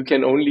point. You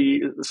can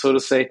only, so to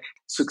say,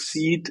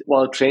 succeed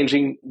while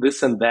changing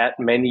this and that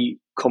many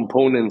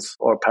components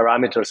or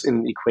parameters in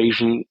an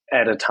equation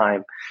at a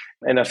time.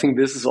 And I think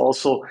this is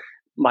also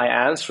my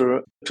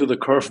answer to the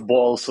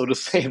curveball, so to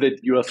say, that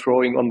you are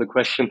throwing on the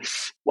question,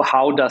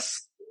 how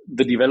does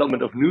the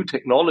development of new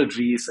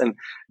technologies and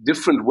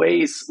different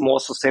ways, more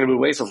sustainable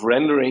ways of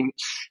rendering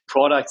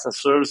products and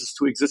services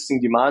to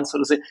existing demand, so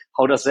to say,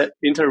 how does that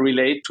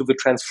interrelate to the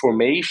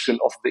transformation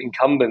of the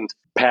incumbent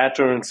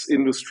patterns,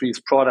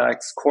 industries,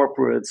 products,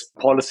 corporates,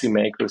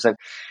 policymakers?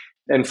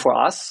 And for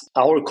us,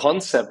 our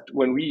concept,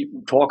 when we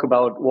talk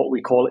about what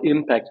we call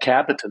impact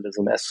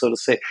capitalism, as so to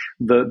say,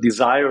 the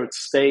desired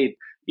state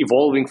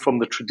evolving from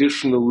the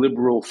traditional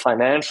liberal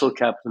financial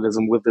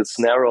capitalism with its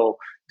narrow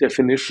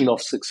definition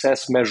of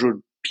success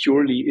measured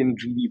purely in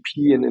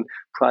GDP and in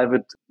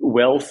private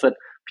wealth that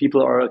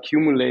people are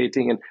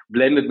accumulating and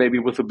blended maybe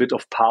with a bit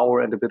of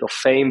power and a bit of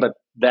fame, but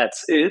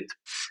that's it.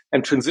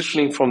 And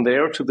transitioning from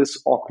there to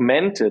this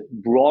augmented,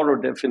 broader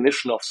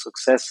definition of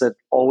success that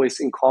always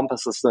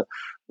encompasses the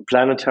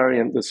planetary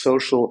and the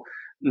social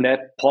net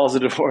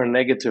positive or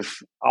negative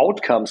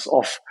outcomes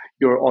of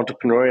your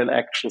entrepreneurial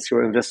actions,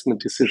 your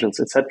investment decisions,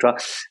 etc.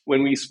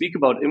 When we speak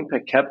about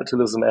impact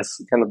capitalism as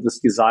kind of this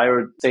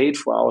desired state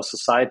for our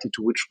society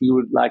to which we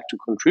would like to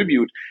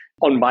contribute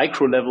on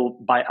micro level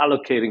by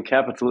allocating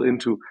capital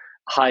into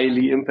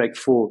highly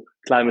impactful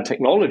climate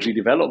technology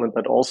development,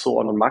 but also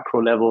on a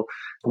macro level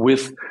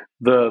with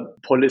the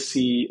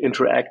policy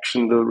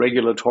interaction, the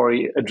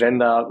regulatory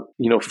agenda,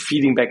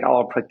 feeding back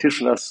our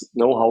practitioners'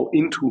 know-how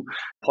into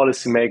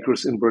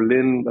policymakers in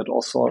Berlin, but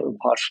also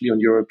partially on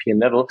European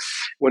level.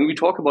 When we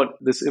talk about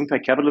this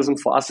impact capitalism,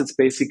 for us, it's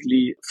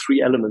basically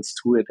three elements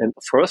to it. And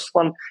the first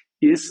one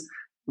is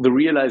the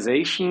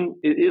realization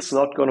it is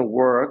not going to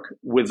work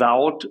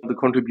without the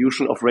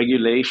contribution of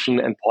regulation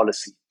and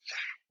policy.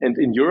 And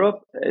in Europe,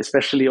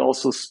 especially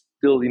also still,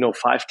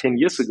 5-10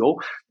 years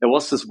ago, there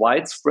was this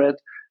widespread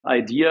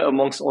idea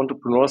amongst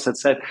entrepreneurs that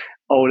said,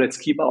 oh, let's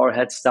keep our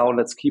heads down,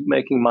 let's keep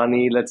making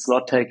money, let's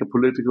not take a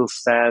political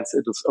stance,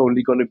 it is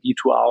only going to be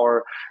to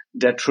our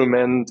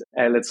detriment,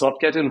 and let's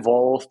not get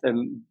involved,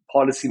 and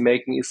policy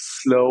making is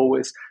slow,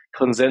 is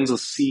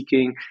consensus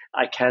seeking,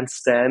 I can't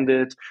stand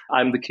it,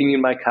 I'm the king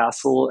in my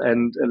castle,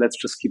 and let's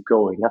just keep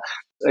going. Yeah?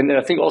 And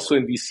I think also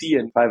in VC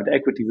and private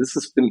equity, this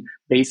has been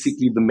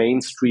basically the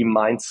mainstream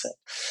mindset.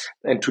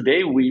 And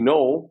today we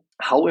know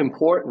how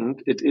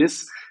important it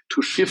is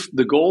to shift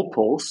the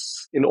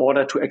goalposts in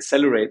order to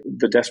accelerate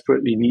the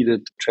desperately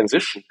needed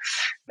transition.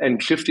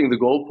 And shifting the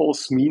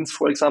goalposts means,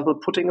 for example,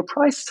 putting a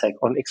price tag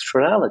on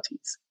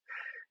externalities.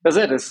 As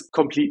that is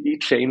completely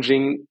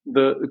changing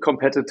the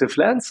competitive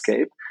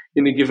landscape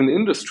in a given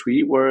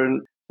industry where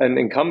an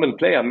incumbent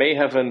player may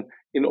have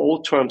in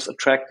old terms,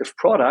 attractive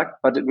product,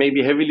 but it may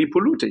be heavily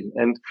polluting.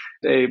 And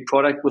a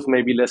product with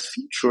maybe less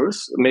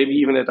features, maybe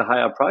even at a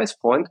higher price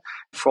point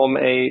from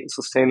a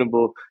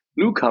sustainable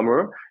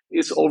newcomer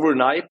is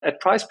overnight at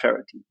price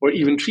parity or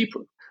even cheaper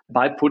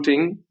by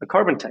putting a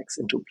carbon tax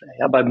into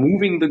play, by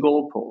moving the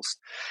goalpost.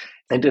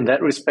 And in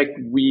that respect,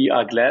 we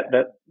are glad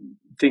that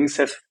things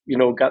have,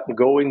 gotten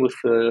going with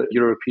the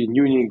European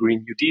Union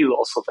Green New Deal,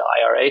 also the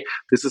IRA.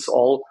 This is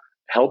all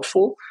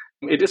helpful.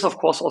 It is, of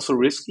course, also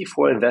risky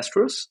for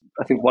investors.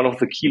 I think one of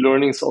the key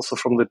learnings also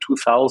from the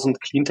 2000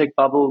 cleantech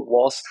bubble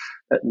was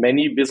that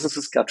many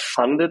businesses got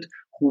funded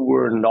who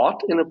were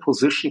not in a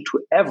position to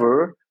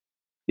ever,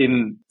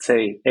 in,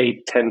 say,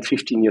 8, 10,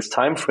 15 years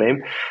time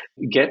frame,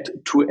 get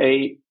to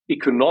a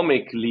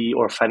economically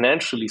or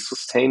financially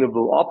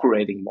sustainable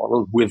operating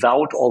model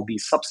without all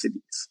these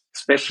subsidies,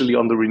 especially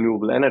on the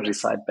renewable energy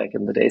side back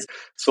in the days.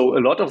 So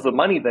a lot of the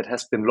money that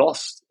has been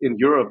lost in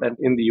Europe and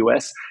in the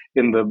US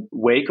in the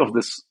wake of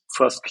this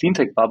first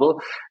cleantech bubble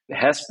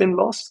has been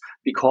lost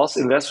because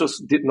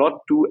investors did not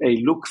do a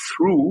look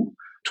through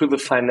to the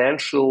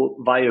financial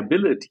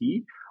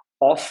viability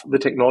of the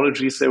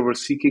technologies they were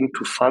seeking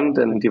to fund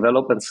and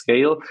develop and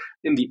scale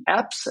in the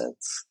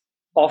absence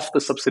of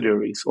the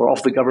subsidiaries or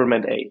of the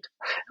government aid.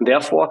 And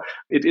therefore,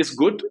 it is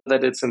good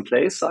that it's in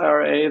place, the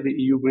IRA, the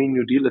EU Green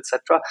New Deal,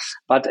 etc.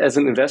 But as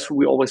an investor,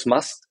 we always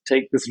must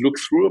take this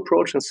look-through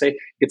approach and say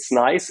it's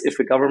nice if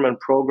a government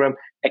program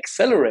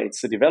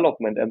accelerates the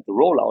development and the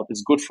rollout.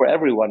 It's good for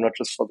everyone, not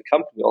just for the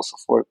company, also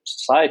for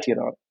society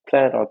and our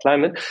planet, our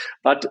climate.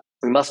 But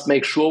we must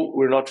make sure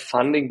we're not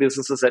funding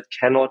businesses that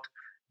cannot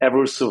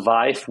ever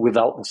survive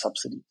without the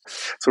subsidy.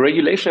 So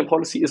regulation and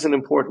policy is an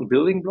important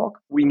building block.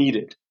 We need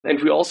it.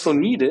 And we also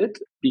need it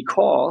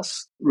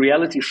because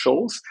reality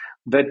shows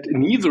that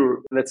neither,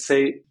 let's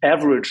say,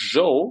 average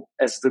Joe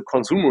as the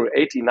consumer,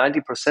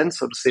 80-90%,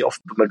 so to say, of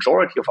the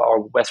majority of our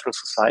Western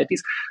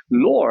societies,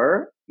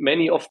 nor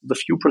many of the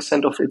few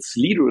percent of its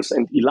leaders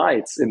and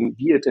elites,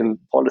 be it in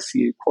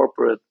policy,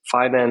 corporate,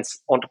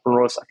 finance,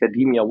 entrepreneurs,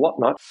 academia,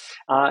 whatnot,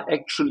 are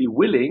actually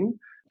willing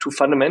to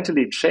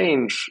fundamentally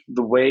change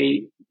the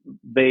way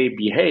they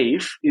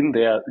behave in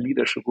their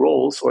leadership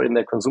roles or in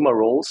their consumer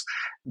roles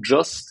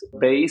just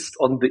based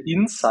on the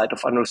insight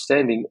of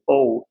understanding,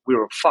 oh,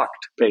 we're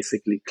fucked,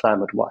 basically,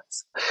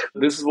 climate-wise.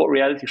 This is what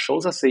reality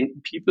shows us.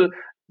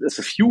 There's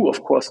a few,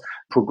 of course,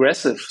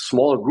 progressive,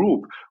 small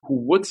group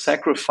who would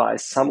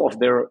sacrifice some of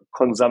their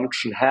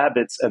consumption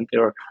habits and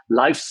their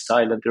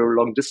lifestyle and their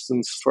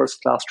long-distance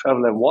first-class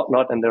travel and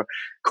whatnot and their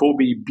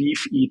Kobe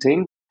beef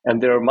eating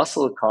and their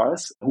muscle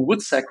cars, who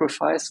would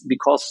sacrifice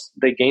because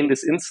they gain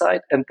this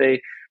insight and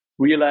they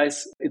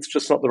realize it's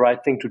just not the right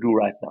thing to do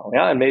right now.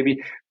 Yeah, and maybe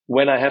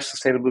when I have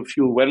sustainable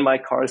fuel, when my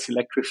car is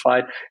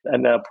electrified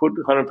and I put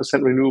 100%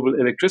 renewable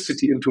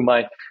electricity into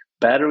my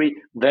battery,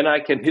 then I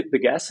can hit the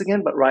gas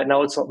again. But right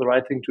now, it's not the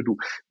right thing to do.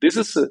 This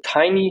is a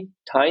tiny,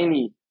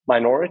 tiny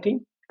minority.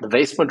 The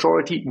vast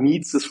majority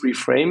needs this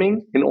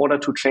reframing in order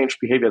to change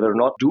behavior. They're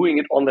not doing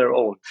it on their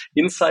own.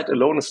 Insight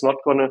alone is not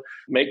going to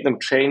make them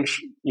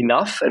change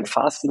enough and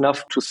fast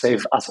enough to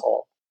save us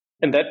all.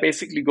 And that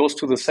basically goes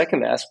to the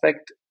second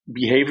aspect,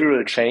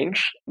 behavioral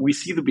change. We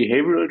see the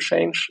behavioral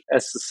change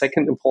as the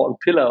second important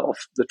pillar of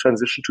the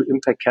transition to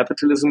impact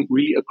capitalism,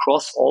 really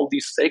across all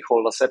these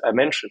stakeholders that I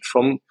mentioned,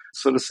 from,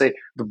 so to say,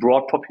 the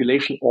broad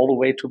population all the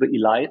way to the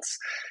elites.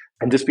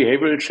 And this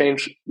behavioral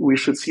change, we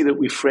should see that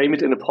we frame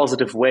it in a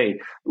positive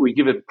way. We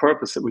give it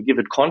purpose, that we give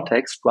it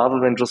context, rather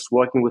than just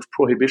working with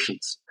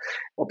prohibitions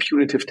or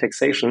punitive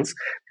taxations.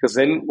 Because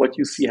then what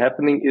you see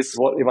happening is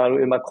what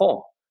Emmanuel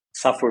Macron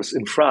suffers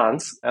in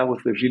France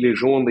with the Gilets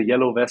jaunes, the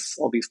yellow vests,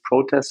 all these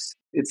protests.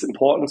 It's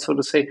important, so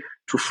to say,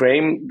 to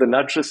frame the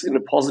nudges in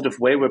a positive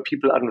way where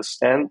people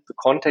understand the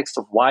context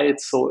of why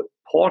it's so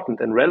important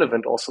and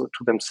relevant also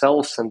to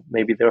themselves and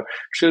maybe their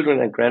children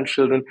and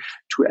grandchildren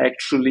to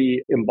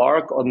actually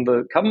embark on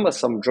the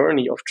cumbersome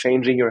journey of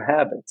changing your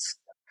habits.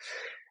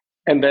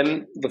 And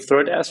then the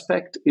third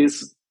aspect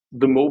is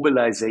the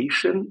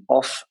mobilization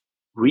of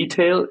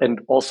retail and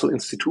also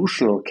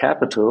institutional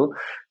capital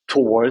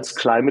towards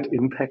climate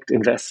impact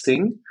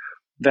investing.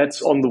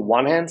 That's on the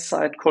one hand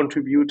side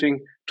contributing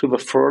to the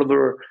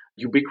further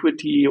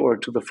ubiquity or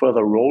to the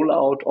further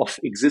rollout of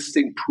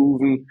existing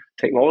proven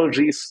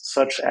technologies,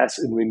 such as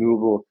in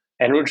renewable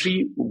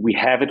energy. We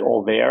have it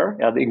all there.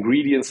 Yeah, the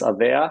ingredients are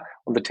there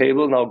on the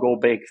table. Now go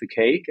bake the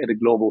cake at a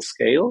global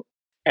scale.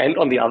 And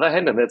on the other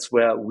hand, and that's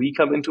where we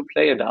come into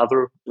play and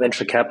other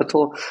venture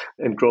capital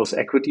and growth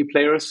equity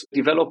players,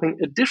 developing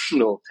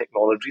additional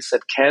technologies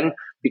that can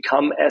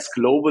become as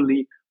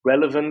globally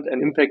relevant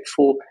and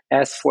impactful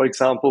as, for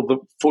example, the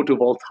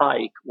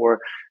photovoltaic or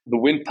the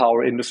wind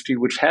power industry,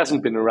 which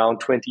hasn't been around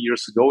 20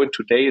 years ago and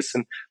today is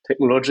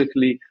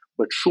technologically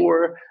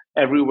mature,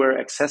 everywhere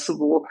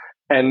accessible,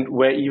 and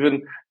where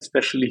even,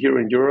 especially here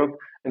in Europe,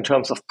 in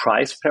terms of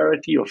price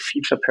parity or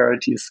feature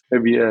parity is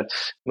maybe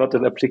not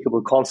an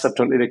applicable concept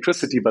on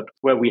electricity, but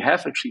where we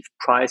have achieved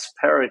price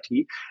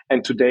parity.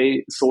 And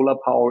today, solar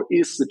power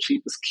is the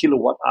cheapest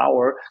kilowatt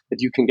hour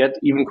that you can get,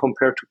 even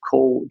compared to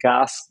coal,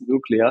 gas,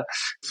 nuclear.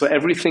 So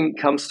everything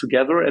comes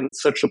together, and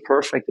such a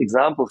perfect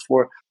example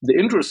for the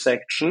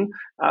intersection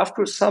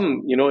after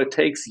some, it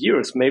takes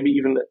years, maybe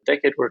even a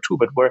decade or two,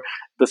 but where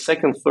the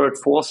second, third,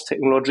 fourth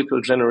technological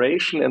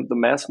generation and the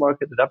mass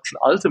market adoption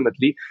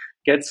ultimately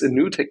gets a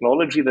new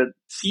technology that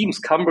seems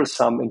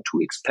cumbersome and too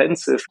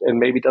expensive and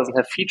maybe doesn't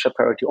have feature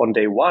parity on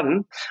day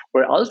one,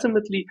 where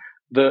ultimately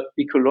the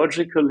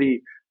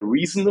ecologically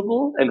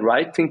reasonable and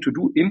right thing to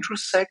do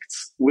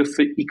intersects with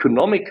the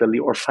economically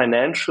or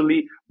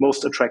financially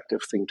most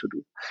attractive thing to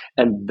do.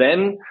 And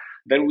then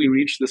we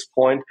reach this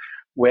point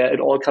where it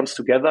all comes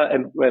together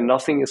and where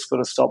nothing is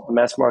going to stop the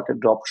mass market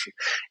adoption.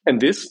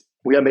 And this,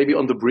 we are maybe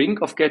on the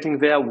brink of getting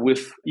there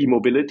with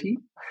e-mobility.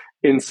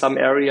 In some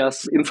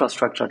areas,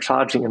 infrastructure,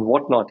 charging and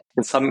whatnot.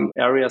 In some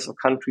areas or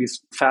countries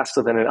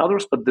faster than in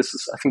others, but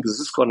I think this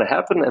is going to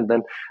happen. And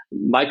then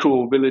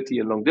micro-mobility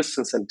and long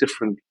distance and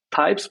different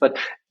types, but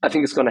I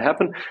think it's going to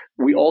happen.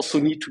 We also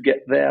need to get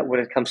there when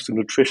it comes to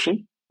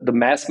nutrition. The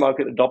mass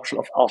market adoption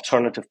of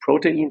alternative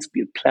proteins,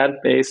 be it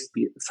plant-based,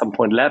 be it at some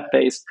point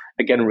lab-based.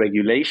 Again,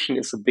 regulation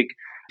is a big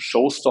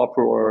showstopper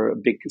or a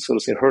big, so to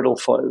say, hurdle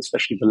for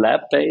especially the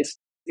lab-based.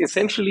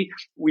 Essentially,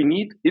 we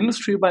need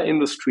industry by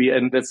industry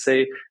and let's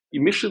say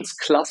emissions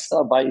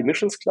cluster by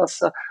emissions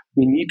cluster,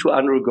 we need to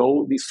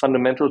undergo these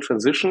fundamental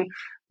transition.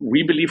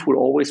 We believe will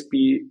always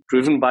be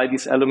driven by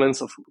these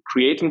elements of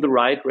creating the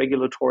right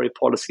regulatory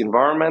policy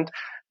environment,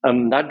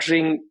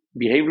 nudging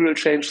behavioral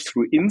change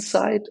through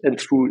insight and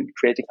through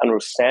creating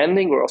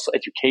understanding, where also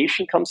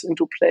education comes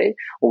into play,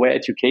 or where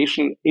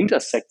education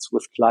intersects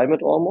with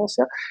climate almost,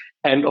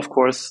 and of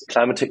course,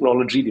 climate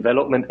technology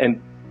development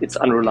and its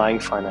underlying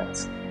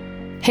finance.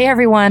 Hey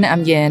everyone,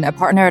 I'm Yin, a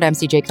partner at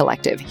MCJ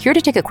Collective, here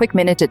to take a quick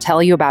minute to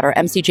tell you about our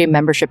MCJ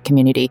membership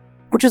community,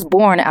 which was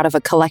born out of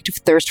a collective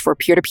thirst for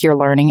peer-to-peer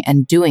learning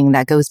and doing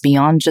that goes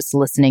beyond just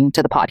listening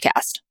to the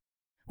podcast.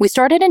 We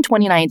started in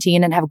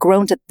 2019 and have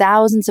grown to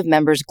thousands of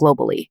members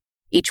globally.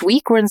 Each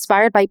week, we're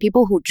inspired by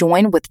people who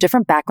join with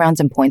different backgrounds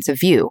and points of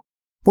view.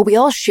 What we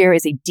all share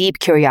is a deep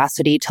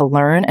curiosity to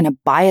learn and a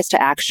bias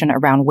to action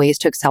around ways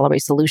to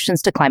accelerate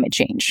solutions to climate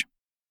change.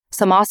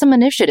 Some awesome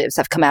initiatives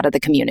have come out of the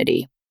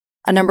community.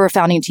 A number of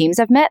founding teams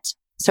have met,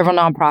 several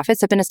nonprofits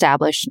have been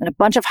established, and a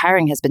bunch of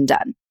hiring has been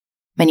done.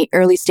 Many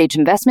early-stage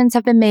investments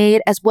have been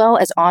made, as well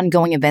as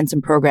ongoing events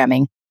and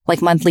programming,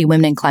 like monthly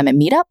Women in Climate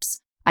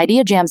meetups,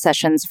 idea jam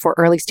sessions for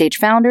early-stage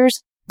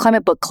founders,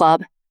 climate book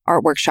club,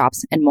 art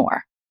workshops, and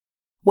more.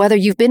 Whether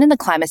you've been in the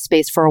climate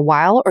space for a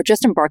while or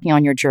just embarking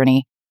on your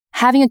journey,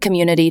 having a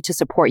community to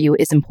support you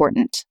is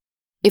important.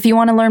 If you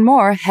want to learn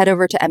more, head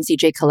over to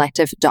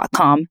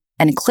mcjcollective.com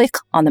and click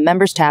on the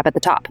Members tab at the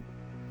top.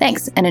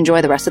 Thanks, and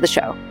enjoy the rest of the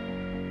show.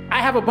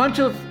 I have a bunch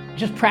of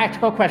just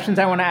practical questions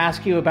I want to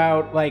ask you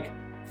about, like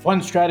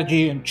fund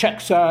strategy and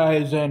check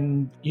size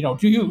and,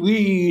 do you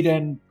lead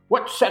and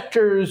what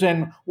sectors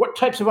and what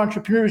types of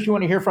entrepreneurs you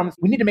want to hear from.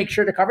 We need to make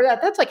sure to cover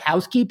that. That's like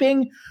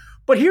housekeeping.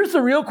 But here's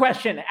the real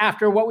question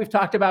after what we've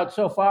talked about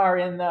so far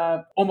in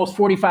the almost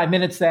 45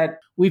 minutes that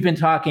we've been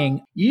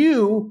talking.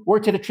 You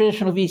worked at a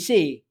traditional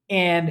VC,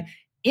 and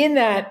in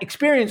that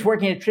experience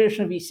working at a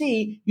traditional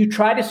VC, you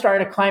tried to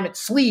start a climate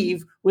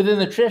sleeve within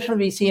the traditional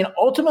VC and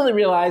ultimately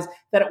realized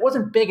that it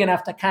wasn't big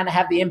enough to kind of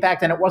have the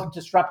impact and it wasn't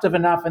disruptive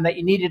enough and that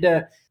you needed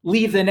to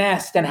leave the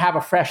nest and have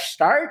a fresh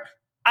start.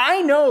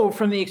 I know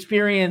from the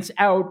experience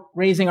out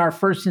raising our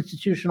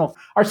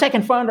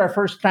second fund, our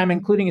first time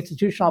including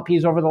institutional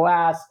LPs over the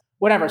last,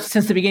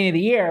 since the beginning of the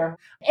year.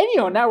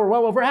 And, now we're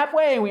well over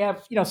halfway and we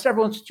have,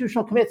 several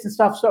institutional commits and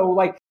stuff. So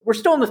we're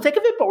still in the thick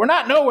of it, but we're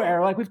not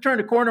nowhere. We've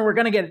turned a corner, we're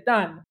going to get it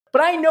done.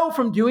 But I know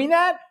from doing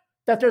that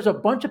there's a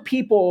bunch of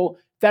people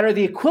that are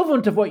the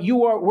equivalent of what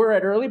were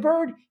at Early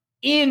Bird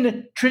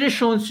in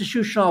traditional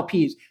institutional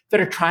LPs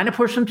that are trying to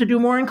push them to do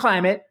more in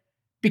climate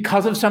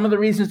because of some of the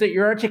reasons that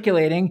you're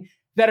articulating,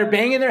 that are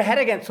banging their head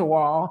against the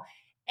wall.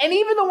 And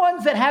even the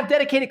ones that have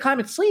dedicated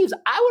climate sleeves,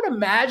 I would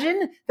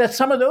imagine that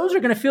some of those are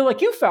going to feel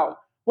like you felt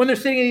when they're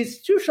sitting in the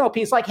institutional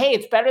piece, hey,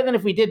 it's better than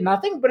if we did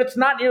nothing, but it's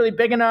not nearly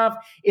big enough.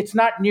 It's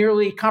not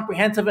nearly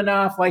comprehensive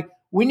enough.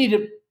 We need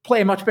to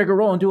play a much bigger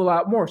role and do a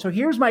lot more. So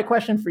here's my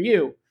question for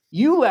you.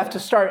 You left to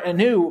start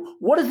AENU.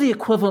 What does the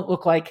equivalent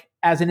look like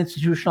as an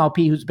institutional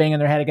LP who's banging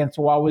their head against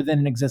the wall within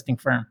an existing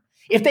firm?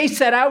 If they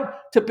set out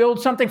to build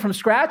something from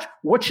scratch,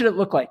 what should it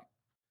look like?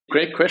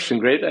 Great question.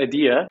 Great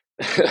idea.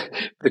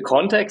 The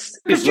context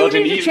is not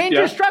an easy... You need to change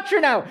your structure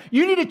now.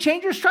 You need to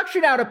change your structure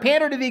now to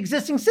pander to the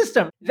existing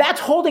system. That's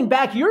holding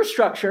back your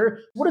structure.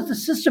 What does the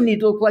system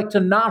need to look like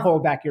to not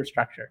hold back your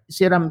structure? You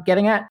see what I'm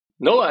getting at?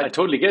 No, I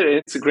totally get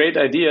it. It's a great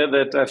idea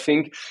that I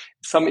think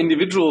some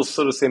individuals,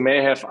 so to say,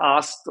 may have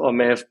asked or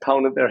may have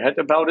pounded their head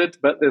about it.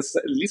 But at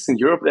least in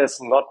Europe, there's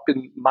not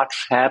been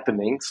much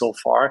happening so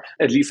far.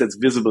 At least it's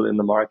visible in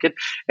the market.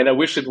 And I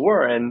wish it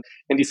were. And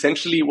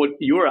essentially what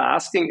you're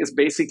asking is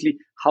basically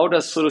how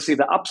does, so to say,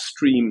 the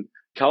upstream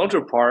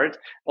counterpart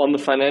on the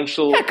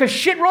financial... Yeah, because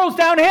shit rolls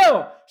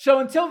downhill. So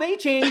until they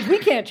change, we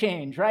can't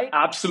change, right?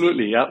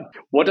 Absolutely, yeah.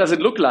 What does it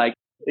look like?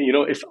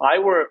 If I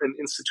were an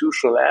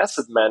institutional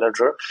asset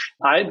manager,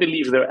 I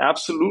believe there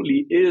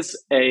absolutely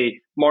is a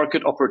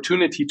market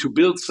opportunity to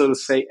build, so to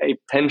say, a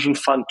pension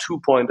fund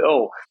 2.0.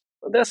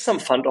 There's some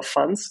fund of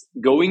funds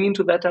going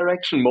into that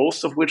direction,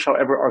 most of which,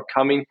 however, are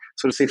coming,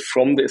 so to say,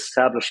 from the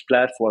established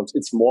platforms.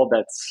 It's more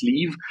that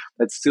sleeve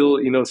that's still,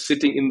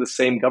 sitting in the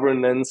same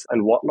governance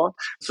and whatnot.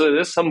 So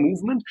there's some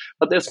movement,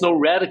 but there's no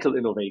radical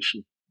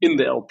innovation in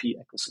the LP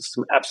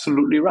ecosystem.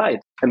 Absolutely right.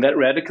 And that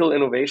radical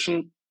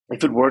innovation,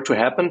 if it were to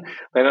happen,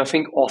 then I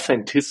think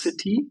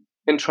authenticity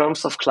in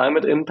terms of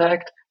climate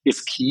impact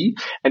is key,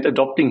 and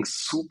adopting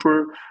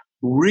super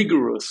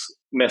rigorous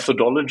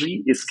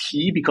methodology is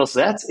key, because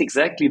that's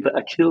exactly the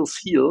Achilles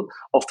heel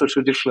of the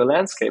traditional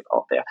landscape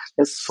out there.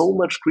 There's so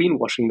much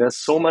greenwashing. There's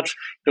so much,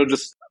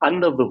 just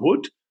under the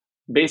hood,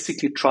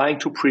 basically trying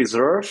to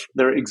preserve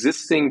their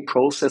existing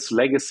process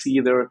legacy,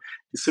 their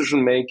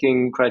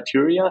decision-making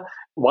criteria,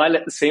 while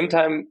at the same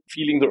time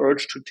feeling the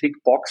urge to tick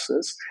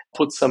boxes,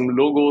 put some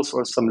logos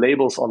or some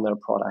labels on their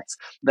products.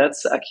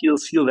 That's the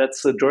Achilles heel.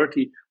 That's the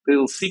dirty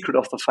little secret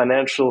of the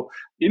financial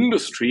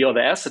industry or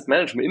the asset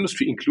management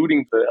industry,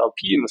 including the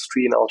LP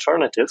industry and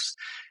alternatives.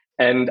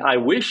 And I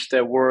wish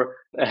there were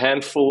a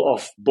handful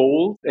of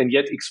bold and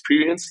yet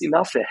experienced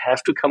enough. They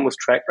have to come with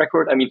track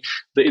record. I mean,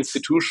 the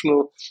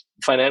institutional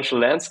financial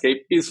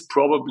landscape is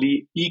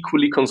probably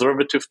equally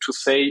conservative to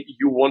say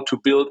you want to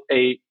build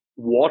a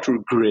water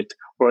grid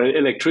or an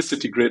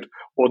electricity grid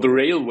or the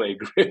railway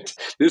grid.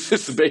 This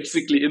is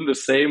basically in the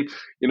same,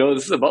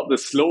 this is about the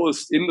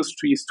slowest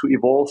industries to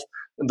evolve,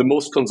 the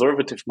most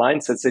conservative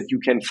mindsets that you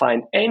can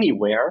find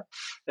anywhere.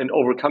 And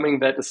overcoming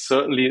that is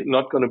certainly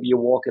not going to be a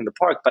walk in the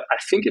park, but I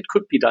think it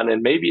could be done.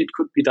 And maybe it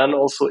could be done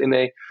also in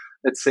a,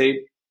 let's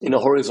say, in a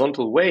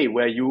horizontal way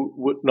where you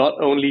would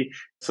not only,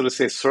 so to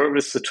say,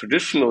 service the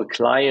traditional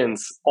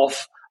clients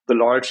of the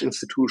large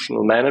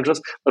institutional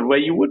managers, but where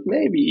you would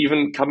maybe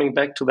even coming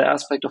back to the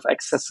aspect of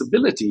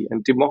accessibility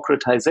and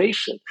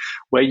democratization,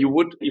 where you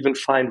would even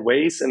find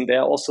ways, and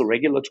there also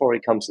regulatory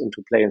comes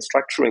into play and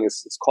structuring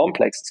is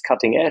complex, it's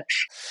cutting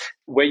edge,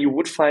 where you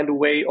would find a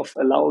way of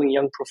allowing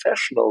young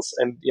professionals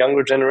and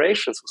younger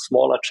generations with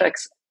smaller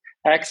checks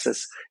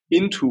access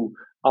into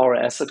our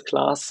asset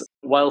class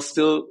while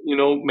still,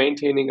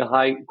 maintaining a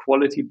high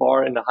quality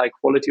bar and a high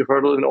quality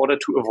hurdle in order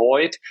to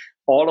avoid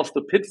all of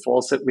the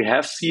pitfalls that we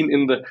have seen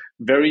in the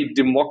very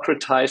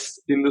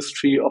democratized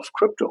industry of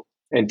crypto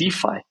and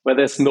DeFi, where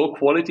there's no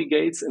quality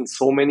gates and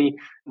so many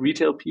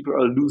retail people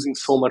are losing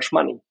so much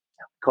money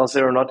because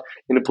they are not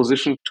in a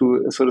position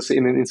to, so to say,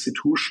 in an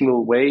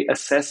institutional way,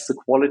 assess the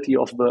quality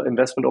of the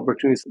investment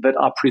opportunities that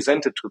are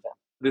presented to them.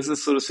 This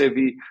is, so to say,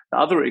 the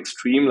other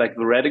extreme, like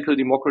the radical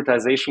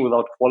democratization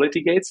without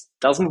quality gates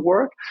doesn't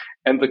work.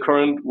 And the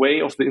current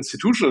way of the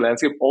institutional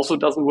landscape also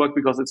doesn't work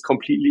because it's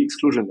completely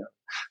exclusionary.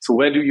 So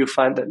where do you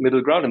find that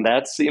middle ground? And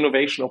that's the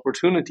innovation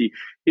opportunity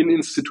in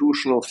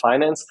institutional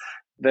finance,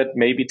 that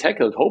may be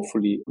tackled,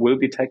 hopefully will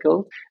be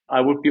tackled,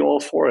 I would be all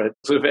for it.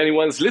 So if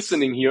anyone's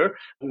listening here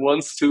who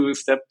wants to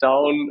step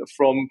down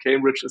from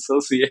Cambridge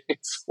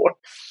Associates or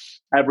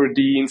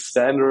Aberdeen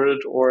Standard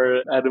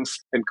or Adams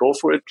and go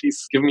for it,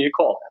 please give me a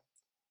call.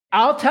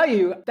 I'll tell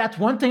you, that's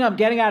one thing I'm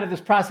getting out of this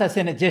process,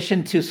 in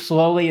addition to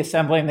slowly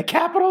assembling the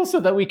capital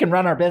so that we can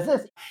run our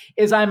business,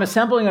 is I'm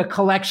assembling a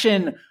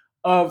collection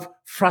of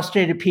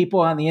frustrated people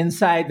on the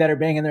inside that are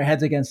banging their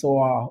heads against the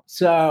wall.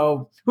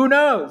 So who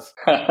knows?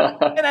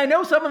 And I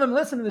know some of them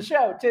listen to the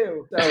show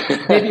too. So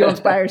maybe you'll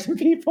inspire some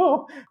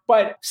people.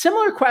 But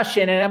similar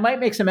question, and I might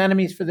make some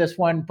enemies for this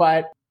one,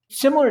 but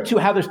similar to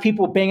how there's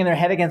people banging their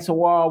head against the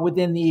wall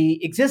within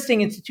the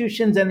existing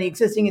institutions and the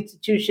existing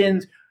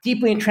institutions,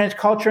 deeply entrenched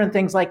culture and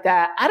things like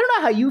that. I don't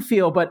know how you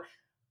feel, but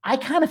I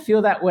kind of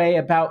feel that way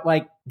about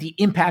like the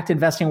impact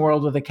investing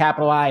world with a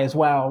capital I as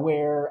well,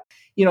 where,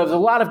 there's a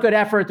lot of good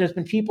effort. There's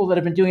been people that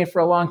have been doing it for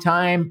a long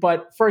time.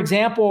 But for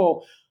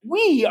example,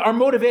 we are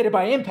motivated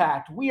by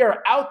impact. We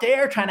are out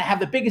there trying to have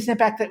the biggest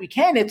impact that we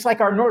can. It's like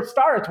our North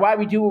Star. It's why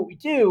we do what we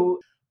do.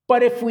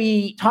 But if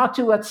we talk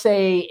to, let's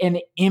say, an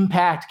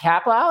impact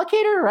capital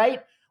allocator,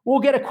 right,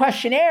 we'll get a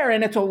questionnaire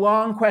and it's a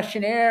long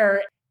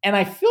questionnaire. And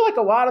I feel like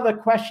a lot of the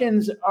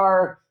questions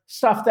are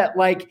stuff that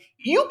like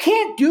you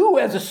can't do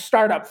as a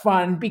startup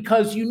fund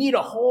because you need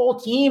a whole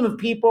team of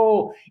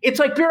people. It's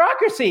like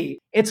bureaucracy.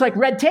 It's like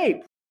red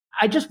tape.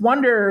 I just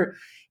wonder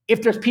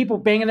if there's people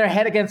banging their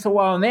head against the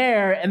wall in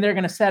there and they're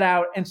going to set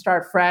out and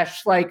start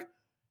fresh. Like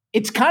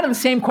it's kind of the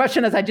same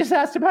question as I just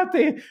asked about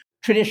the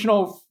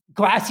traditional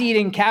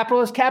glass-eating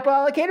capitalist capital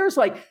allocators.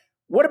 Like,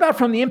 what about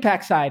from the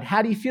impact side?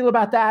 How do you feel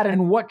about that?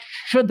 And what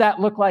should that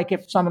look like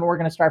if someone were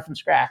going to start from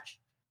scratch?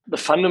 The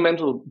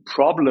fundamental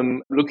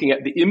problem looking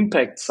at the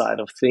impact side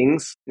of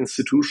things,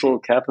 institutional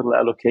capital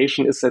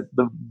allocation, is that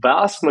the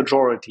vast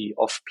majority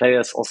of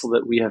players also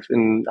that we have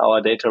in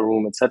our data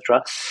room,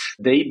 etc.,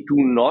 they do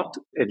not,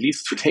 at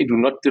least today, do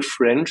not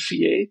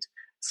differentiate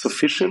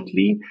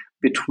sufficiently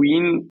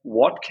between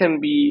what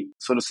can be,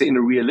 so to say, in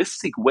a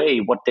realistic way,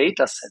 what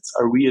data sets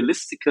are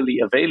realistically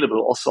available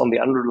also on the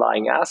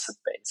underlying asset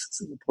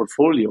basis in the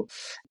portfolio.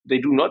 They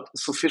do not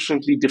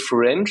sufficiently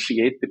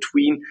differentiate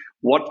between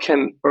what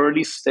can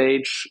early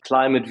stage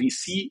climate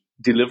VC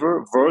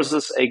deliver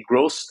versus a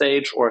growth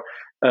stage or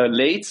a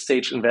late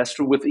stage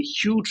investor with a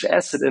huge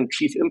asset and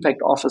chief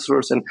impact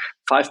officers and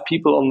 5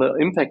 people on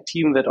the impact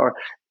team that are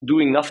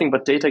doing nothing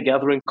but data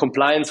gathering,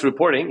 compliance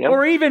reporting. Yeah?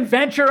 Or even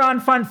venture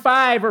on Fund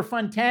 5 or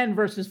Fund 10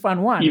 versus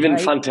Fund 1. Even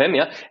right? Fund 10,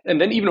 yeah. And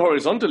then even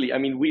horizontally, I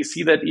mean, we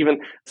see that even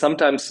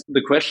sometimes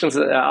the questions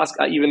that I ask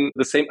are even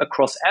the same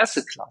across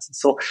asset classes.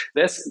 So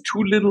there's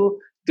too little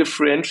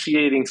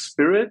differentiating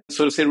spirit,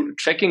 so to say,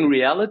 checking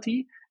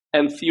reality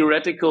and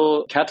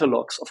theoretical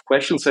catalogs of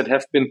questions that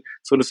have been,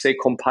 so to say,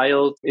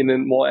 compiled in a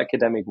more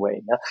academic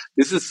way. Yeah?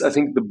 This is, I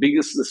think,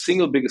 the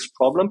single biggest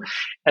problem.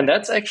 And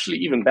that's actually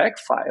even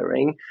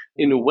backfiring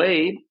in a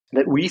way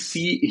that we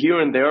see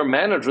here and there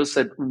managers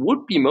that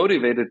would be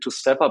motivated to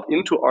step up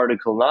into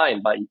Article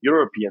 9 by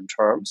European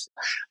terms,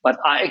 but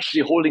are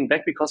actually holding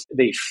back because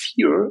they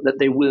fear that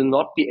they will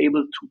not be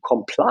able to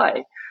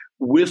comply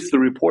with the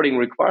reporting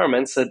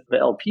requirements that the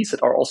LPs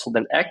that are also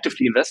then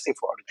actively investing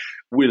for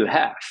it will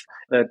have,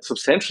 that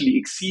substantially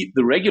exceed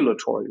the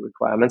regulatory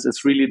requirements.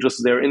 It's really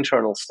just their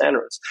internal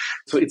standards.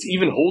 So it's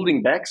even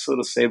holding back, so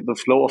to say,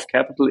 the flow of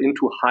capital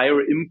into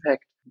higher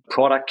impact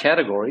product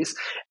categories.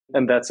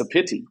 And that's a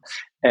pity.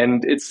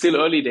 And it's still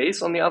early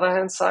days on the other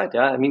hand side.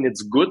 Yeah, I mean,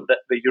 it's good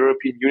that the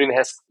European Union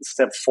has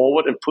stepped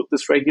forward and put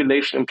this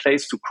regulation in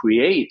place to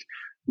create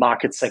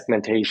market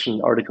segmentation,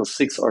 Article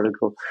 6,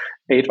 Article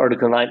 8,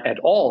 Article 9 at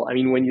all. I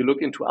mean, when you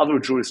look into other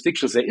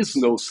jurisdictions, there is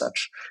no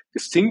such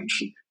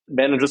distinction.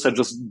 Managers are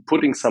just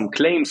putting some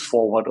claims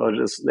forward, or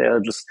they're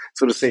just,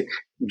 so to say,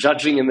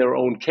 judging in their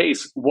own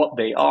case what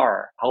they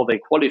are, how they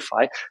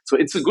qualify. So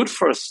it's a good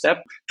first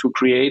step to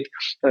create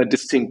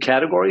distinct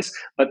categories,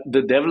 but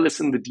the devil is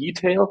in the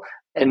detail,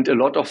 and a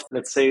lot of,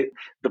 let's say,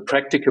 the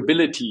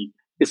practicability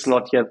is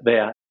not yet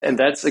there. And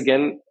that's,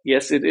 again,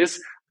 yes, it is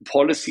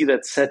policy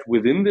that's set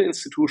within the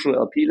institutional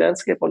LP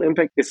landscape on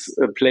impact is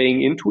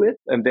playing into it,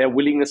 and their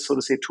willingness, so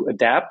to say, to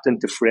adapt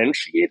and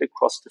differentiate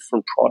across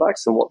different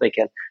products and what they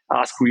can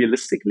ask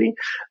realistically.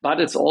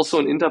 But it's also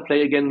an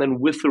interplay again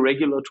then with the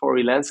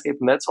regulatory landscape.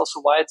 And that's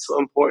also why it's so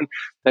important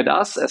that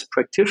us as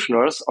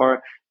practitioners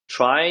are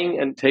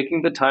trying and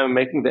taking the time and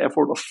making the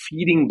effort of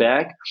feeding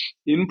back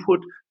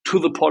input to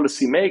the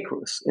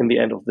policymakers in the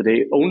end of the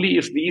day. Only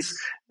if these,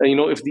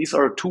 if these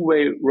are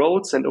two-way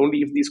roads and only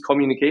if these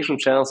communication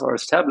channels are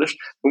established,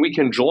 then we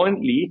can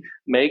jointly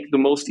make the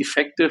most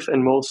effective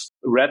and most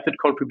rapid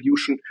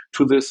contribution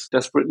to this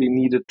desperately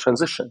needed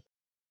transition.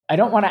 I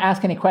don't want to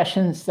ask any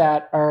questions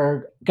that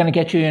are going to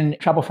get you in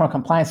trouble from a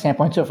compliance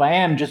standpoint. So if I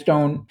am, just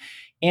don't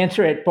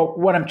answer it. But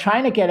what I'm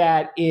trying to get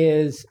at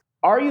is,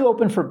 are you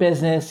open for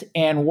business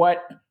and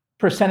what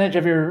percentage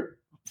of your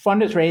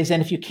fund is raised?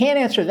 And if you can't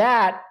answer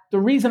that, the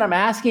reason I'm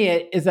asking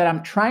it is that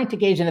I'm trying to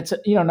gauge, and it's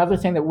another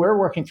thing that we're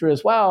working through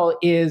as well,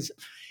 is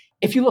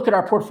if you look at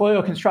our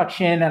portfolio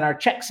construction and our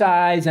check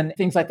size and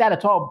things like that,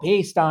 it's all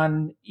based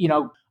on,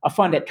 a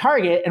fund at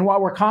target. And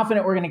while we're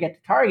confident we're going to get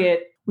to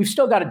target, we've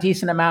still got a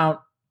decent amount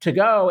to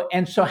go.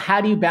 And so how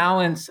do you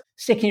balance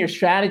sticking your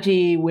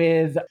strategy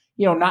with,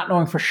 not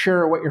knowing for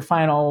sure what your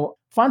final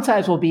fund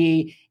size will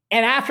be?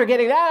 And after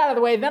getting that out of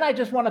the way, then I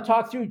just want to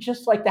talk through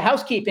just like the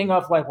housekeeping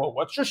of like, well,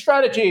 what's your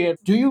strategy?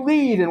 Do you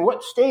lead and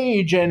what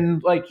stage?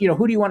 And like,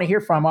 who do you want to hear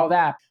from? All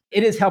that.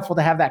 It is helpful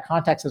to have that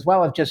context as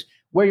well of just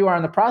where you are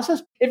in the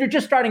process. If you're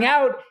just starting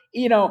out,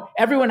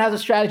 everyone has a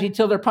strategy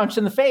till they're punched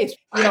in the face.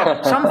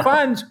 Some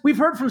funds, we've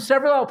heard from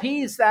several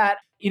LPs that,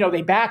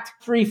 they backed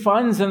 3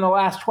 funds in the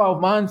last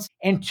 12 months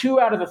and 2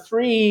 out of the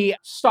 3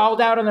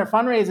 stalled out on their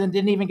fundraise and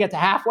didn't even get to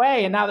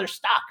halfway. And now they're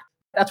stuck.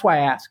 That's why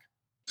I ask.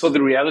 So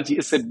the reality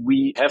is that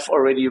we have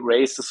already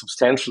raised a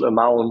substantial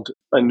amount,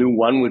 a new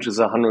one, which is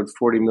a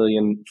 140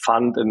 million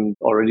fund, and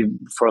already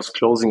first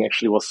closing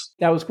actually was...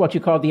 That was what you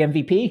called the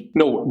MVP?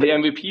 No, the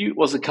MVP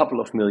was a couple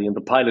of million,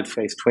 the pilot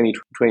phase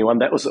 2021.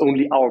 That was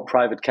only our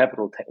private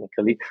capital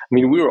technically. I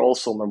mean, we were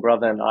also, my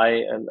brother and I,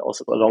 and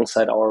also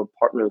alongside our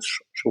partners,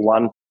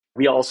 Shawan,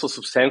 we are also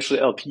substantial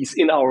LPs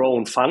in our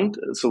own fund.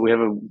 So we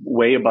have a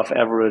way above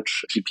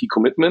average GP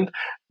commitment,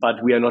 but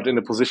we are not in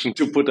a position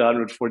to put a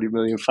 140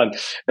 million fund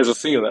as a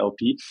single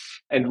LP.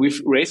 And we've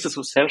raised a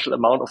substantial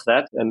amount of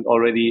that, and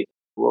already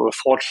we were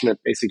fortunate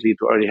basically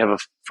to already have a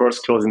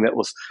first closing that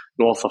was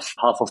north of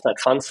half of that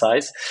fund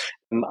size,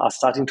 are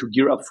starting to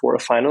gear up for a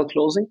final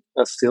closing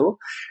still.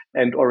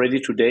 And already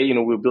today,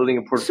 we're building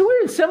a So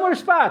we're in similar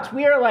spots.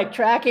 We are like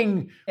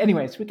tracking,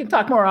 anyways, we can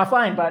talk more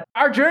offline, but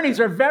our journeys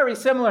are very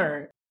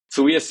similar.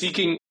 So we are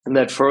seeking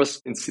that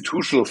first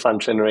institutional fund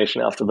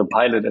generation after the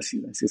pilot, as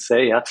you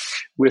say. Yeah,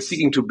 we're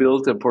seeking to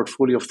build a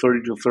portfolio of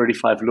 30 to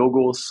 35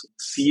 logos,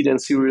 seed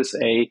and Series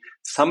A.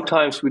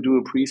 Sometimes we do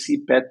a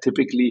pre-seed bet.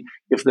 Typically,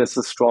 if there's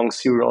a strong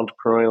serial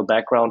entrepreneurial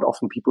background,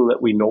 often people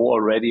that we know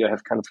already or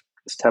have kind of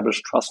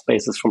established trust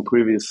bases from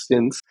previous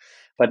stints.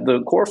 But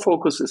the core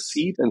focus is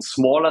seed and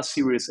smaller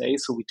Series A.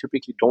 So we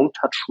typically don't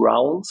touch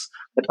rounds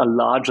that are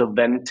larger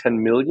than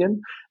 10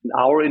 million. And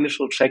our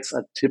initial checks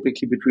are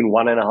typically between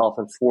 1.5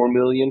 and 4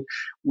 million.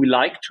 We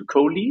like to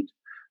co-lead.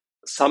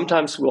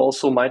 Sometimes we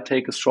also might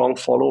take a strong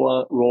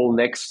follower role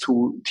next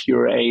to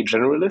tier A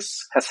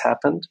generalists, has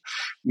happened.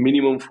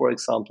 Minimum, for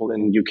example,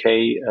 in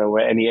UK,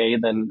 where NEA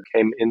then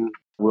came in.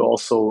 We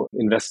also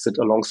invested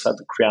alongside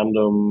the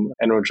Creandum,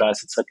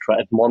 Energize, etc.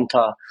 at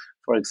Monta,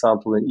 for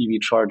example, in EV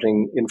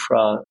charging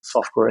infra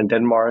software in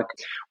Denmark.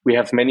 We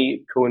have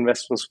many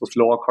co-investments with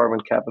lower carbon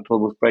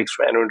capital, with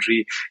Breakthrough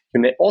Energy.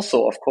 And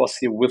also, of course,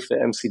 here with the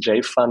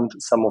MCJ fund,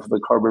 some of the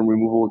carbon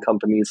removal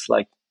companies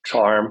like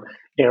Charm,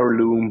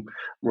 Heirloom,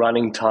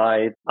 Running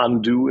Tide,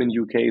 Undo in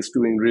UK is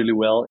doing really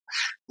well.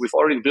 We've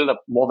already built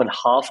up more than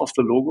half of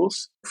the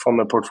logos from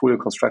a portfolio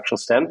construction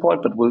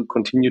standpoint, but we'll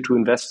continue to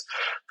invest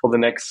for the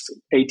next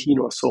 18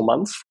 or so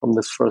months from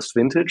this first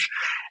vintage.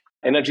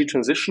 Energy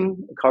transition,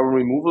 carbon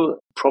removal,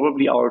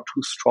 probably our 2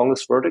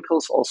 strongest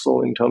verticals, also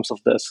in terms of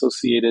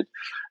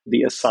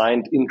the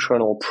assigned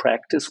internal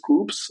practice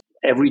groups.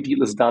 Every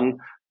deal is done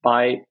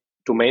by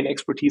domain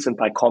expertise and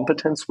by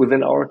competence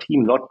within our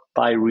team, not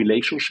by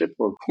relationship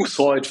or who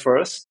saw it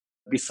first.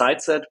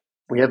 Besides that,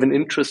 we have an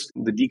interest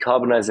in the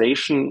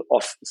decarbonization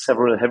of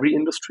several heavy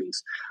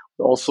industries.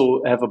 We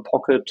also have a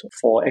pocket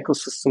for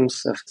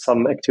ecosystems, have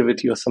some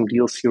activity or some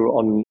deals here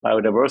on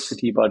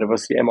biodiversity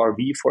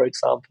MRV, for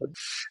example.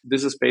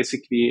 This is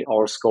basically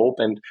our scope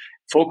and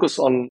focus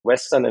on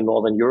Western and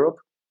Northern Europe,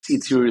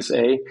 seed Series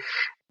A.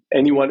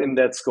 Anyone in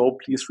that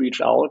scope, please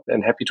reach out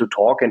and happy to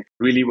talk. And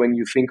really, when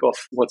you think of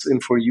what's in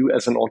for you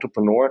as an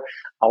entrepreneur,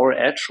 our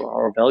edge or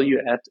our value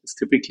add is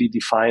typically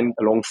defined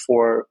along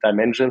 4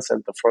 dimensions.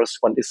 And the first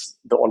one is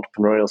the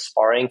entrepreneurial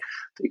sparring,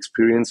 the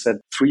experience that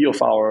 3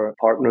 of our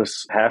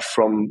partners have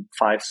from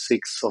 5,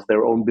 6 of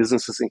their own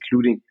businesses,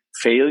 including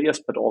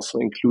failures, but also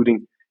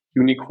including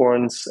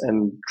unicorns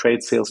and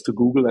trade sales to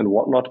Google and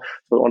whatnot.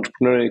 So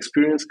entrepreneurial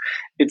experience.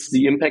 It's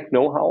the impact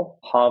know-how.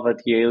 Harvard,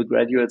 Yale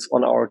graduates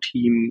on our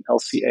team,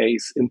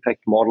 LCAs, impact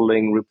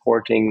modeling,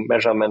 reporting,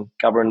 measurement,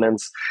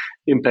 governance,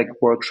 impact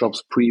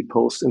workshops,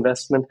 pre-post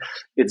investment.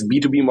 It's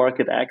B2B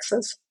market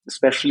access,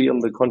 especially on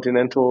the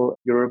continental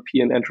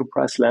European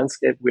enterprise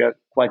landscape. We are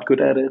quite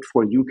good at it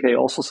for UK,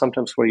 also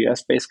sometimes for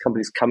US-based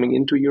companies coming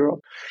into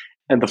Europe.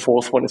 And the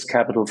fourth one is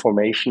capital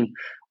formation,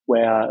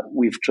 where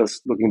we've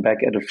just looking back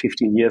at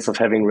 15 years of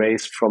having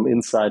raised from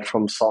inside,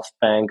 from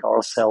SoftBank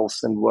ourselves,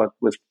 and worked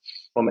with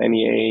from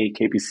NEA,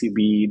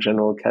 KPCB,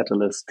 General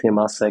Catalyst,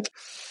 Temasek,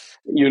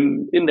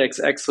 Index,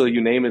 Excel,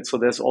 you name it. So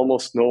there's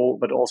almost no,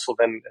 but also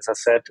then, as I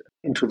said,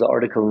 into the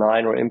Article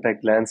 9 or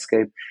impact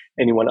landscape,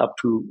 anyone up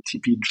to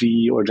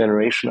TPG or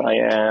Generation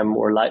IM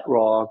or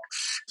Lightrock.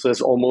 So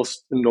there's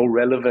almost no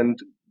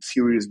relevant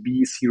Series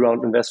B,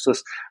 C-round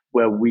investors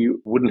where we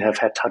wouldn't have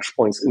had touch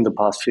points in the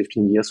past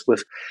 15 years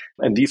with.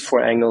 And these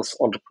 4 angles,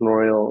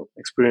 entrepreneurial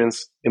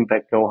experience,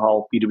 impact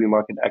know-how, B2B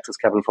market access,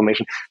 capital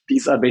formation,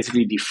 these are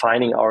basically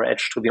defining our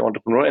edge to the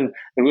entrepreneur. And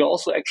we're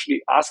also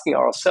actually asking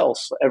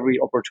ourselves, for every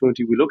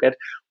opportunity we look at,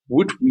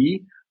 would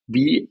we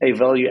be a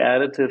value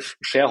additive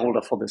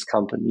shareholder for this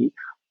company?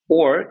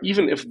 Or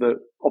even if the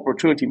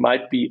opportunity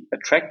might be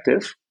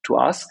attractive to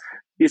us,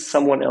 is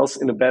someone else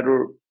in a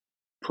better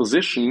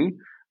position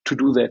to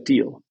do that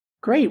deal?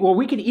 Great. Well,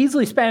 we could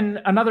easily spend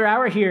another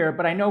hour here,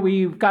 but I know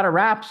we've got to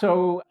wrap.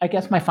 So I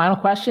guess my final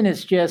question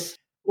is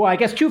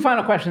two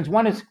final questions.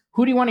 One is,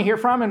 who do you want to hear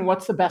from, and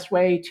what's the best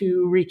way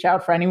to reach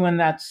out for anyone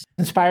that's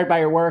inspired by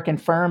your work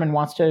and firm and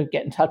wants to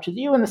get in touch with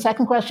you? And the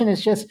second question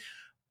is just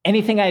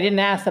anything I didn't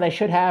ask that I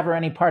should have, or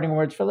any parting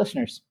words for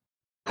listeners.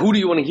 Who do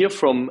you want to hear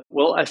from?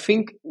 Well, I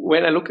think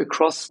when I look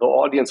across the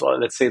audience, or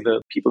let's say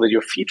the people that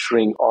you're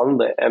featuring on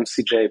the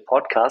MCJ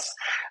podcast,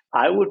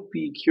 I would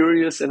be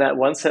curious, and I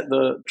once had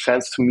the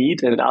chance to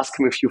meet and ask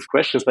him a few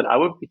questions, but I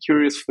would be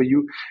curious for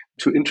you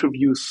to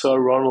interview Sir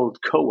Ronald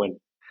Cohen,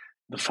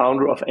 the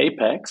founder of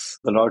Apex,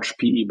 the large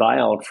PE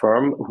buyout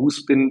firm,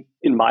 who's been,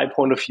 in my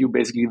point of view,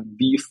 basically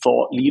the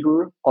thought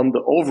leader on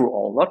the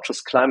overall, not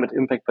just climate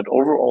impact, but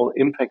overall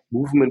impact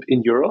movement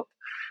in Europe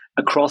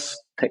across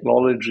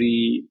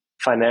technology,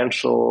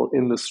 financial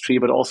industry,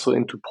 but also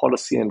into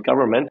policy and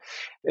government,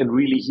 and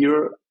really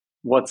hear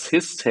what's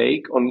his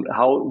take on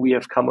how we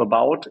have come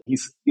about.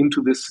 He's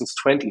into this since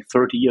 20,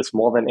 30 years,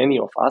 more than any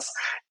of us,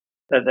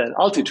 at that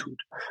altitude,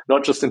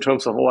 not just in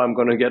terms of, I'm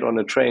going to get on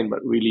a train,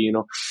 but really,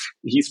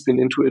 he's been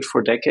into it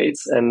for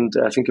decades, and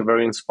I think a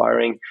very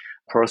inspiring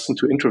person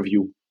to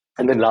interview.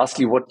 And then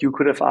lastly, what you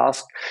could have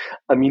asked,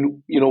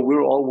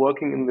 we're all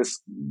working in this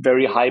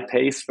very high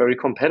pace, very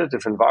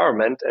competitive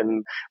environment.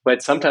 But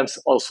it's sometimes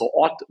also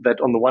odd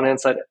that on the one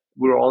hand side,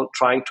 we're all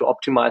trying to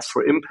optimize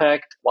for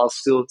impact while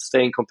still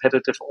staying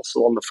competitive also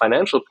on the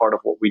financial part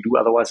of what we do.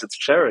 Otherwise, it's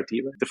charity,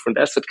 a different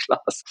asset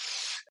class.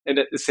 And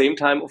at the same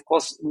time, of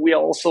course, we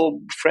are also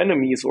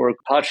frenemies, or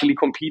partially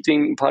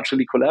competing,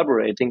 partially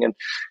collaborating. And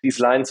these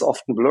lines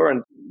often blur.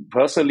 And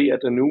personally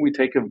at AENU, we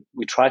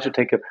try to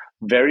take a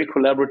very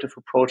collaborative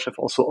approach, have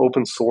also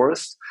open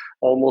sourced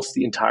almost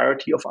the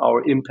entirety of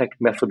our impact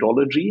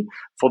methodology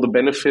for the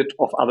benefit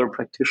of other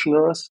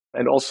practitioners,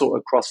 and also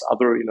across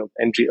other,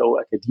 NGO,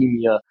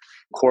 academia,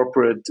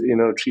 corporate,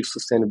 chief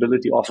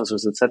sustainability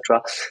officers,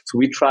 etc. So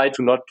we try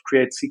to not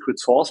create secret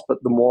sauce,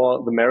 but the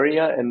more the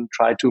merrier, and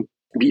try to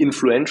be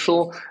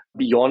influential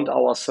beyond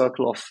our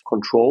circle of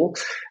control.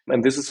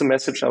 And this is a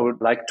message I would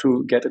like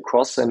to get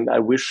across. And I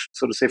wish,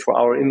 so to say, for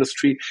our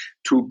industry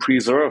to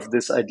preserve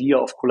this idea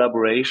of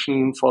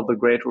collaboration for the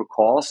greater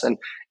cause, and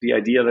the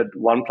idea that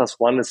 1 +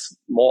 1 is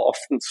more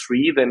often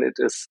 3 than it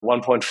is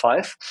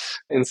 1.5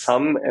 in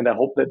some. And I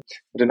hope that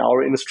in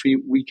our industry,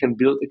 we can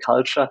build a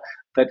culture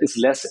that is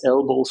less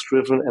elbows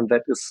driven and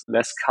that is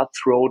less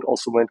cutthroat,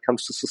 also when it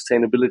comes to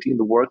sustainability in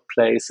the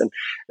workplace, and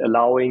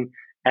allowing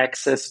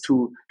access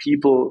to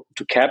people,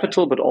 to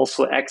capital, but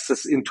also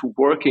access into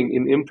working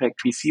in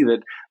impact VC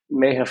that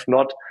may have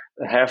not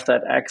have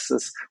that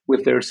access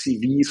with their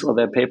CVs or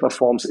their paper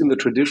forms in the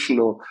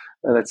traditional,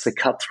 let's say,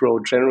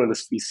 cutthroat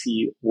generalist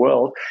VC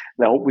world.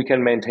 And I hope we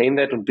can maintain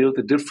that and build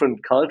a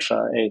different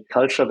culture, a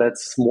culture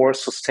that's more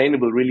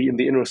sustainable, really in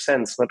the inner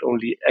sense, not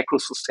only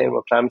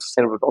eco-sustainable, climate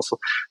sustainable, but also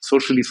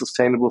socially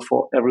sustainable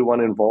for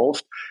everyone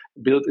involved.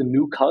 Build a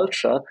new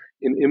culture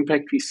in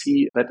impact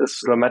VC that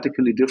is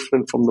dramatically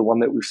different from the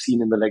one that we've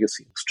seen in the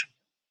legacy industry.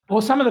 Well,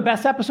 some of the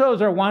best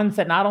episodes are ones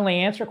that not only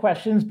answer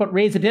questions, but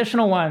raise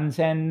additional ones.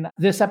 And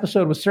this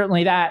episode was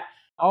certainly that.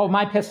 All of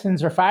my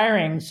pistons are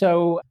firing.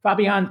 So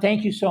Fabian,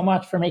 thank you so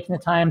much for making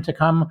the time to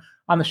come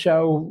on the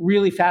show.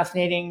 Really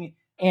fascinating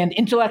and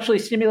intellectually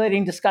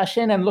stimulating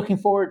discussion, and looking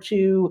forward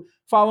to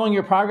following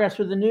your progress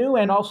with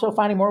AENU and also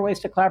finding more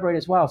ways to collaborate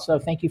as well. So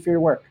thank you for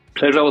your work.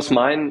 Pleasure was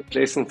mine.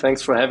 Jason,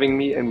 thanks for having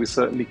me, and we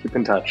certainly keep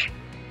in touch.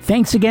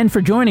 Thanks again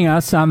for joining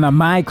us on the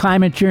My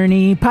Climate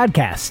Journey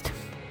podcast.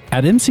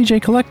 At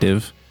MCJ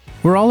Collective,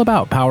 we're all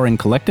about powering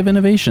collective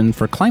innovation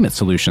for climate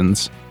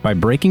solutions by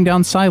breaking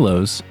down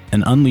silos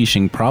and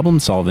unleashing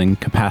problem-solving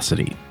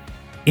capacity.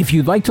 If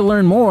you'd like to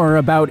learn more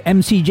about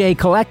MCJ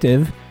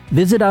Collective,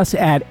 visit us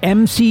at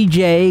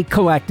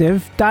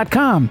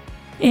mcjcollective.com.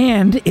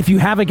 And if you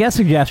have a guest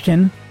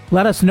suggestion,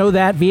 let us know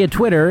that via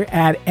Twitter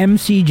at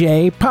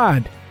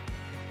MCJPod.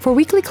 For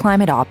weekly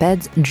climate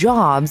op-eds,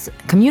 jobs,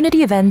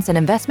 community events, and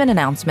investment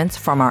announcements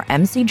from our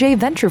MCJ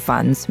venture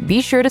funds,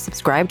 be sure to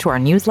subscribe to our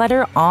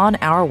newsletter on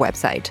our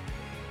website.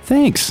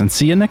 Thanks, and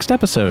see you next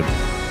episode.